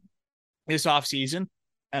make this offseason,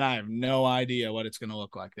 and I have no idea what it's going to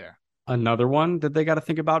look like there. Another one that they got to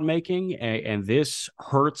think about making, and this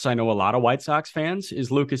hurts, I know a lot of White Sox fans,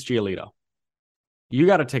 is Lucas Giolito. You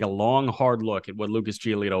got to take a long, hard look at what Lucas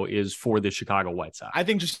Giolito is for the Chicago White Sox. I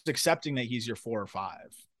think just accepting that he's your 4 or 5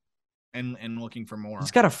 and looking for more.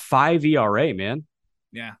 He's got a 5 ERA, man.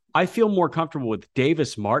 Yeah. I feel more comfortable with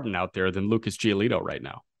Davis Martin out there than Lucas Giolito right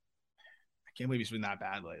now. I can't believe he's been that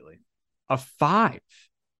bad lately. A 5.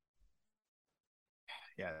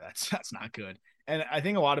 Yeah, that's not good. And I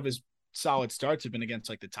think a lot of his solid starts have been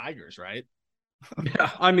against the Tigers, right? Yeah,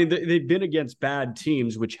 I mean, they've been against bad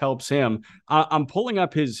teams, which helps him. I'm pulling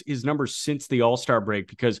up his numbers since the All-Star break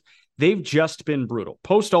because they've just been brutal.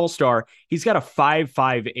 Post All-Star, he's got a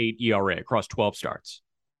 5.58 ERA across 12 starts.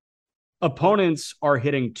 Opponents are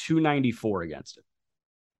hitting 294 against him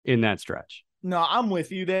in that stretch. No, I'm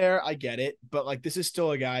with you there. I get it. But this is still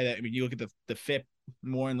a guy that, you look at the FIP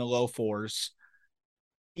more in the low 4s.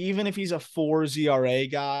 Even if he's a 4 ERA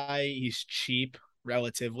guy, he's cheap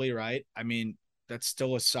relatively, right? I mean, that's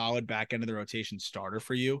still a solid back end of the rotation starter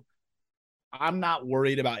for you. I'm not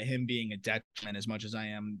worried about him being a detriment as much as I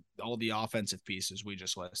am all the offensive pieces we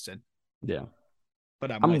just listed. Yeah.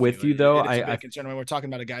 But I'm with you though. It's a big concern when we're talking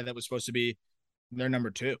about a guy that was supposed to be their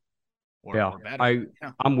number 2 or better.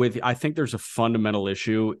 I'm with you. I think there's a fundamental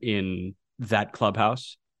issue in that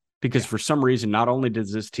clubhouse because for some reason, not only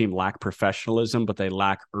does this team lack professionalism, but they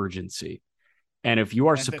lack urgency. And if you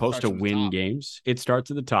are supposed to win games, it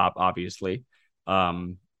starts at the top, obviously.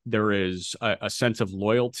 There is a sense of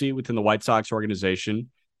loyalty within the White Sox organization.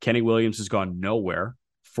 Kenny Williams has gone nowhere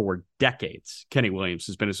for decades. Kenny Williams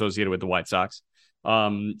has been associated with the White Sox.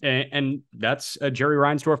 And that's a Jerry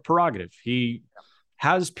Reinsdorf prerogative. He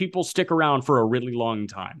has people stick around for a really long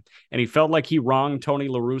time. And he felt like he wronged Tony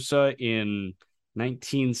La Russa in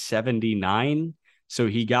 1979. So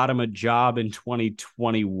he got him a job in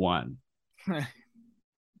 2021.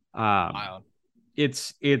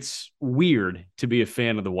 It's weird to be a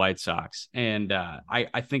fan of the White Sox. And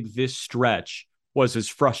I think this stretch was as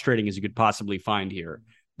frustrating as you could possibly find here.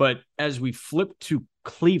 But as we flip to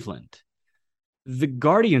Cleveland, the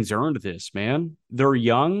Guardians earned this, man. They're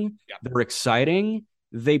young. They're exciting.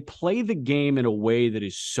 they play the game in a way that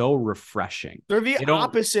is so refreshing. They're the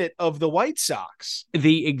opposite of the White Sox.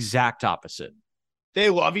 The exact opposite. They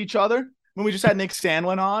love each other. When we just had Nick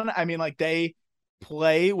Sandlin on, I mean, like, they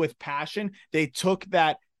play with passion. They took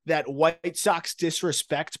that White Sox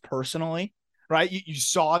disrespect personally, right? You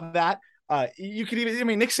saw that. You could even, I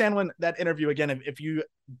mean, Nick Sandlin, that interview again, if you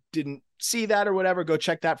didn't see that or whatever, go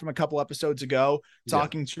check that from a couple episodes ago,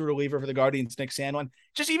 talking to reliever for the Guardians, Nick Sandlin,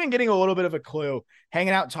 just even getting a little bit of a clue,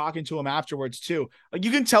 hanging out, talking to him afterwards too. Like,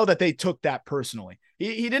 you can tell that they took that personally.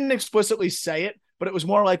 He didn't explicitly say it, but it was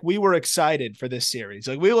more like, we were excited for this series.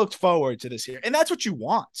 Like, we looked forward to this here. And that's what you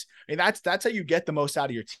want. I mean, that's how you get the most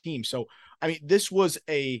out of your team. So, I mean, this was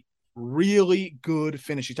a really good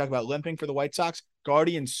finish. You talk about limping for the White Sox.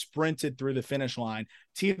 Guardians sprinted through the finish line.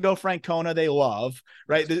 Tito Francona, they love,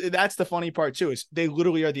 right? That's the funny part too, is they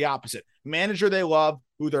literally are the opposite. Manager they love,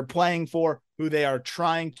 who they're playing for, who they are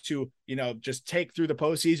trying to, just take through the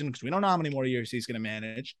postseason, because we don't know how many more years he's going to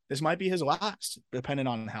manage. This might be his last, depending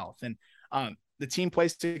on health. And the team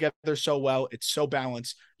plays together so well. It's so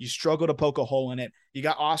balanced. You struggle to poke a hole in it. You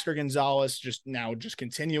got Oscar Gonzalez just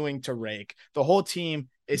continuing to rake. The whole team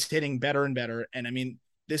is hitting better and better. And I mean,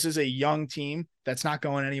 this is a young team that's not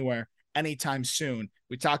going anywhere anytime soon.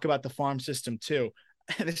 We talk about the farm system too.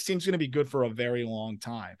 This team's going to be good for a very long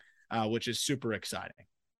time, which is super exciting.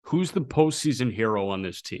 Who's the postseason hero on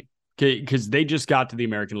this team? Because they just got to the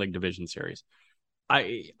American League Division Series.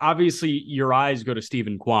 Obviously your eyes go to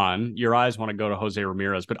Stephen Kwan, your eyes want to go to Jose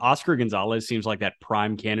Ramirez, but Oscar Gonzalez seems like that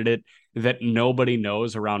prime candidate that nobody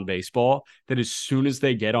knows around baseball, that as soon as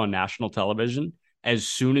they get on national television, as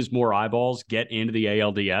soon as more eyeballs get into the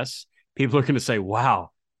ALDS, people are going to say,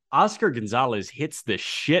 wow, Oscar Gonzalez hits the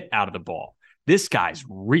shit out of the ball. This guy's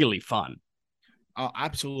really fun. Oh,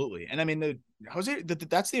 absolutely. And I mean,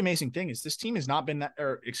 that's the amazing thing, is this team has not been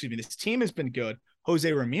this team has been good.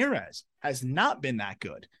 Jose Ramirez has not been that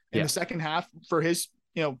good in the second half for his,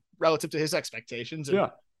 relative to his expectations. And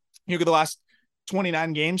you look at the last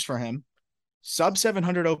 29 games for him, sub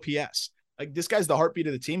 700 OPS. Like, this guy's the heartbeat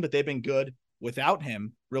of the team, but they've been good without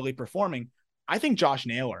him really performing. I think Josh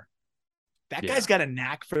Naylor, that guy's got a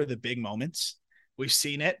knack for the big moments. We've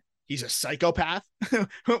seen it. He's a psychopath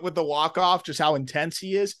with the walk-off, just how intense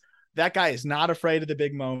he is. That guy is not afraid of the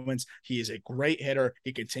big moments. He is a great hitter.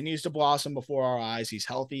 He continues to blossom before our eyes. He's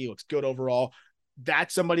healthy. He looks good overall.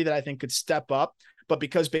 That's somebody that I think could step up. But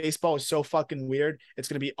because baseball is so fucking weird, it's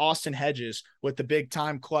going to be Austin Hedges with the big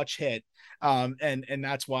time clutch hit. And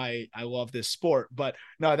that's why I love this sport. But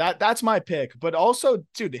no, that's my pick. But also,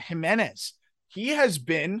 dude, Jimenez, he has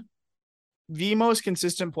been the most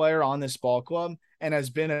consistent player on this ball club and has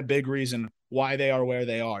been a big reason why they are where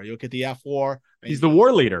they are. You look at the F4. He's the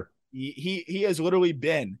war leader. He has literally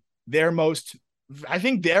been their most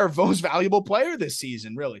valuable player this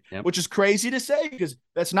season, really, which is crazy to say, because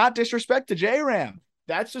that's not disrespect to J-Ram.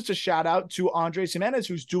 That's just a shout out to Andres Jimenez,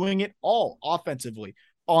 who's doing it all offensively,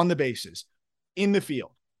 on the bases, in the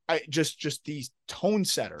field. Just the tone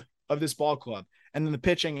setter of this ball club. And then the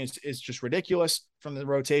pitching is just ridiculous, from the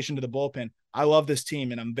rotation to the bullpen. I love this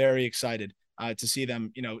team, and I'm very excited to see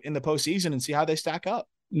them, in the postseason and see how they stack up.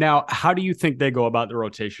 Now, how do you think they go about the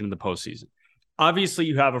rotation in the postseason? Obviously,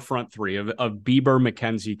 you have a front three of Bieber,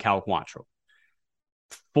 McKenzie, Cal Quantrill.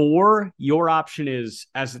 4, your option is,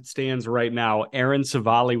 as it stands right now, Aaron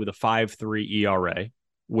Savali with a 5.3 ERA,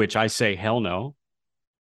 which I say hell no.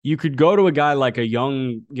 You could go to a guy like a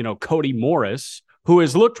young, Cody Morris, who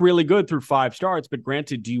has looked really good through 5 starts, but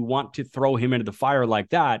granted, do you want to throw him into the fire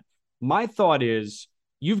like that? My thought is,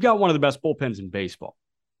 you've got one of the best bullpens in baseball.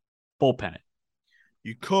 Bullpen it.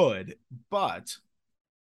 You could, but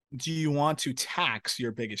do you want to tax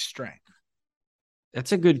your biggest strength?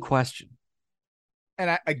 That's a good question.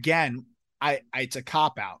 And it's a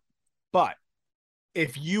cop-out. But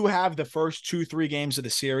if you have the first 2-3 games of the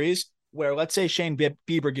series where, let's say, Shane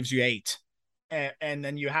Bieber gives you 8, and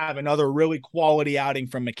then you have another really quality outing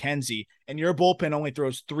from McKenzie, and your bullpen only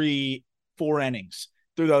throws 3-4 innings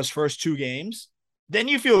through those first 2 games, then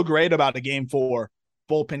you feel great about a game 4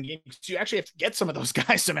 bullpen game. You actually have to get some of those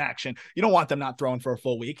guys some action. You don't want them not throwing for a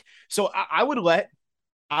full week. So I would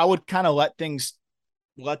kind of let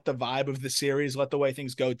the vibe of the series, let the way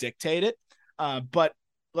things go dictate it. But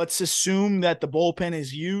let's assume that the bullpen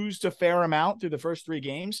is used a fair amount through the first 3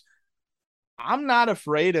 games. I'm not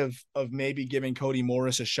afraid of maybe giving Cody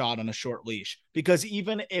Morris a shot on a short leash, because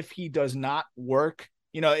even if he does not work,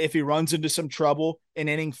 if he runs into some trouble in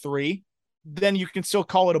inning 3, then you can still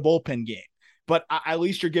call it a bullpen game. But at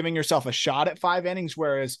least you're giving yourself a shot at 5 innings,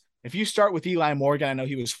 whereas If you start with Eli Morgan, I know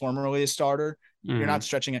he was formerly a starter. You're not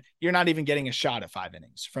stretching it. You're not even getting a shot at 5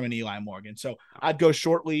 innings from an Eli Morgan. So I'd go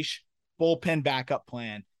short leash, bullpen backup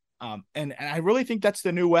plan. And I really think that's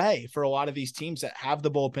the new way for a lot of these teams that have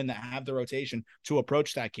the bullpen, that have the rotation to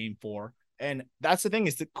approach that game 4. And that's the thing,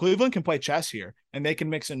 is that Cleveland can play chess here, and they can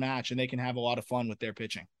mix and match, and they can have a lot of fun with their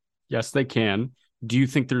pitching. Yes, they can. Do you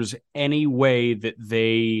think there's any way that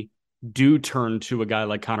they do turn to a guy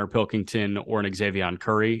like Connor Pilkington or an Xavier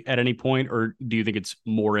Curry at any point, or do you think it's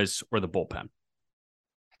Morris or the bullpen?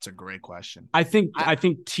 That's a great question. I think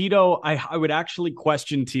Tito, I would actually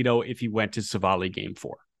question Tito if he went to Savali game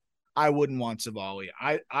 4. I wouldn't want Savali.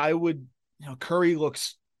 I would, Curry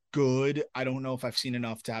looks good. I don't know if I've seen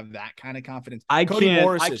enough to have that kind of confidence. I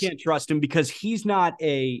can't trust him because he's not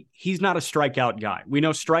a strikeout guy. We know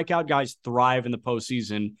strikeout guys thrive in the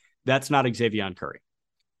postseason. That's not Xavier Curry.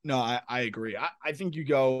 No, I agree. I think you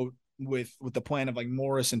go with the plan of like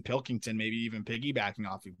Morris and Pilkington, maybe even piggybacking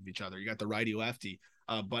off of each other. You got the righty lefty.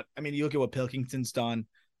 But I mean, you look at what Pilkington's done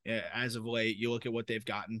as of late. You look at what they've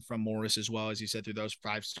gotten from Morris as well, as you said, through those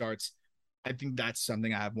 5 starts. I think that's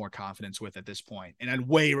something I have more confidence with at this point. And I'd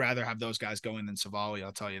way rather have those guys go in than Savali,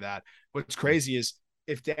 I'll tell you that. What's crazy is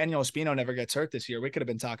if Daniel Espino never gets hurt this year, we could have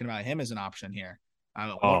been talking about him as an option here.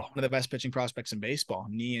 One of the best pitching prospects in baseball,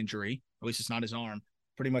 knee injury. At least it's not his arm.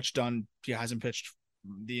 Pretty much done. He hasn't pitched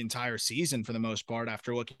the entire season for the most part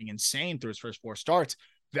after looking insane through his first 4 starts.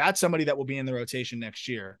 That's somebody that will be in the rotation next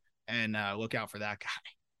year, and look out for that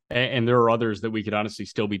guy. And there are others that we could honestly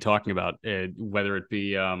still be talking about, whether it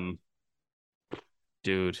be,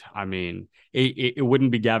 dude, I mean, it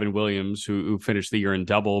wouldn't be Gavin Williams who finished the year in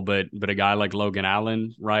double, but a guy like Logan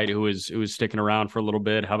Allen, right, who was sticking around for a little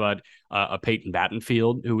bit. How about a Peyton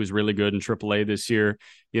Battenfield, who was really good in AAA this year?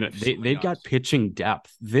 They've got pitching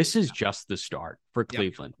depth. This is just the start for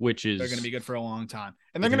Cleveland, which is... They're going to be good for a long time.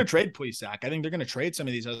 And they're going to trade Plesac. I think they're going to trade some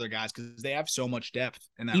of these other guys because they have so much depth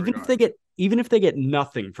in that regard. Even if they get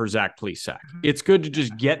nothing for Zach Plesac, it's good to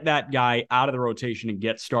just get that guy out of the rotation and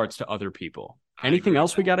get starts to other people. Anything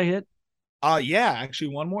else we got to hit? Yeah,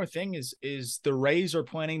 actually, one more thing is the Rays are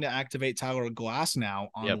planning to activate Tyler Glasnow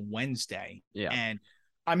on Wednesday. Yeah. And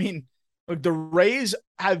I mean, look, the Rays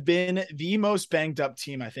have been the most banged up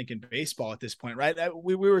team, I think, in baseball at this point, right?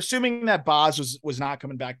 We were assuming that Boz was not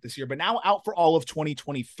coming back this year, but now out for all of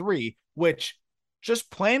 2023, which just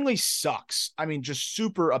plainly sucks. I mean, just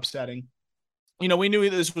super upsetting. We knew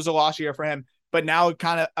this was a lost year for him, but now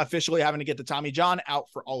kind of officially having to get the Tommy John out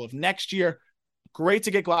for all of next year. Great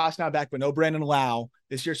to get Glasnow back, but no Brandon Lau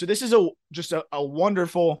this year. So this is just a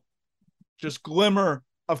wonderful just glimmer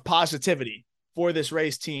of positivity for this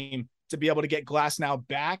Rays team to be able to get Glasnow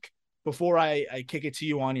back. Before I kick it to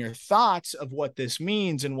you on your thoughts of what this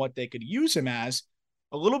means and what they could use him as,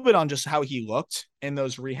 a little bit on just how he looked in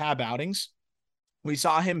those rehab outings. We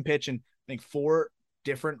saw him pitch in, I think, 4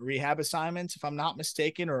 different rehab assignments, if I'm not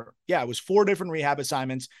mistaken, it was 4 different rehab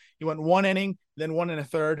assignments. He went 1 inning, then 1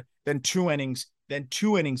 1/3, then 2 innings, then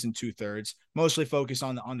 2 innings and 2/3, mostly focused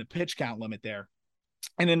on the pitch count limit there.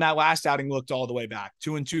 And in that last outing, looked all the way back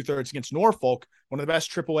 2 2/3 against Norfolk, one of the best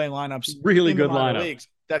AAA lineups. Really good lineup. Leagues.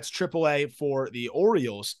 That's AAA for the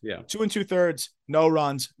Orioles. Yeah. 2 2/3, no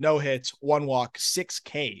runs, no hits, 1 walk, 6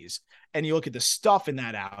 Ks. And you look at the stuff in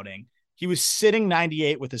that outing. He was sitting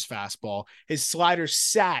 98 with his fastball. His slider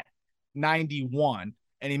sat 91,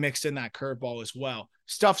 and he mixed in that curveball as well.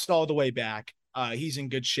 Stuff's all the way back. He's in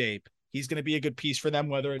good shape. He's going to be a good piece for them,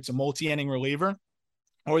 whether it's a multi-inning reliever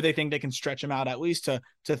or they think they can stretch him out at least to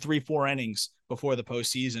 3-4 innings before the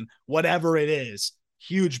postseason. Whatever it is,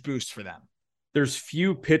 huge boost for them. There's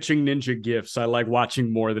few pitching ninja gifts I like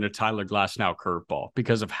watching more than a Tyler Glasnow curveball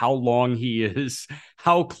because of how long he is,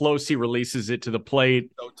 how close he releases it to the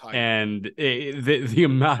plate, and the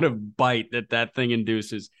amount of bite that thing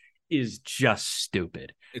induces is just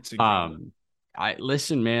stupid. It's incredible.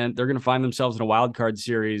 Listen, man, they're going to find themselves in a wild card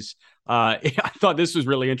series. I thought this was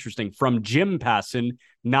really interesting. From Jim Passon,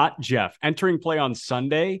 not Jeff, entering play on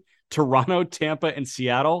Sunday, Toronto, Tampa, and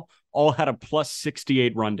Seattle all had a plus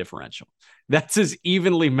 68 run differential. That's as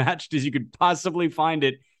evenly matched as you could possibly find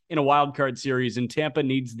it in a wild card series. And Tampa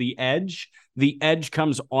needs the edge. The edge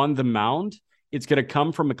comes on the mound. It's going to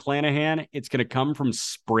come from McClanahan. It's going to come from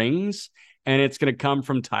Springs. And it's going to come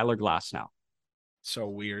from Tyler Glasnow. So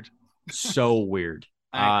weird. So weird.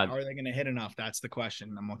 Are they going to hit enough? That's the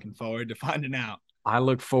question. I'm looking forward to finding out. I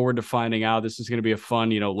look forward to finding out. This is going to be a fun,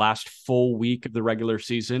 last full week of the regular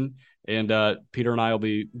season. And Peter and I will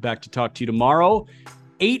be back to talk to you tomorrow.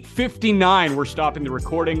 8:59, we're stopping the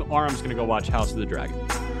recording. Aram's going to go watch House of the Dragon.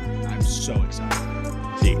 I'm so excited.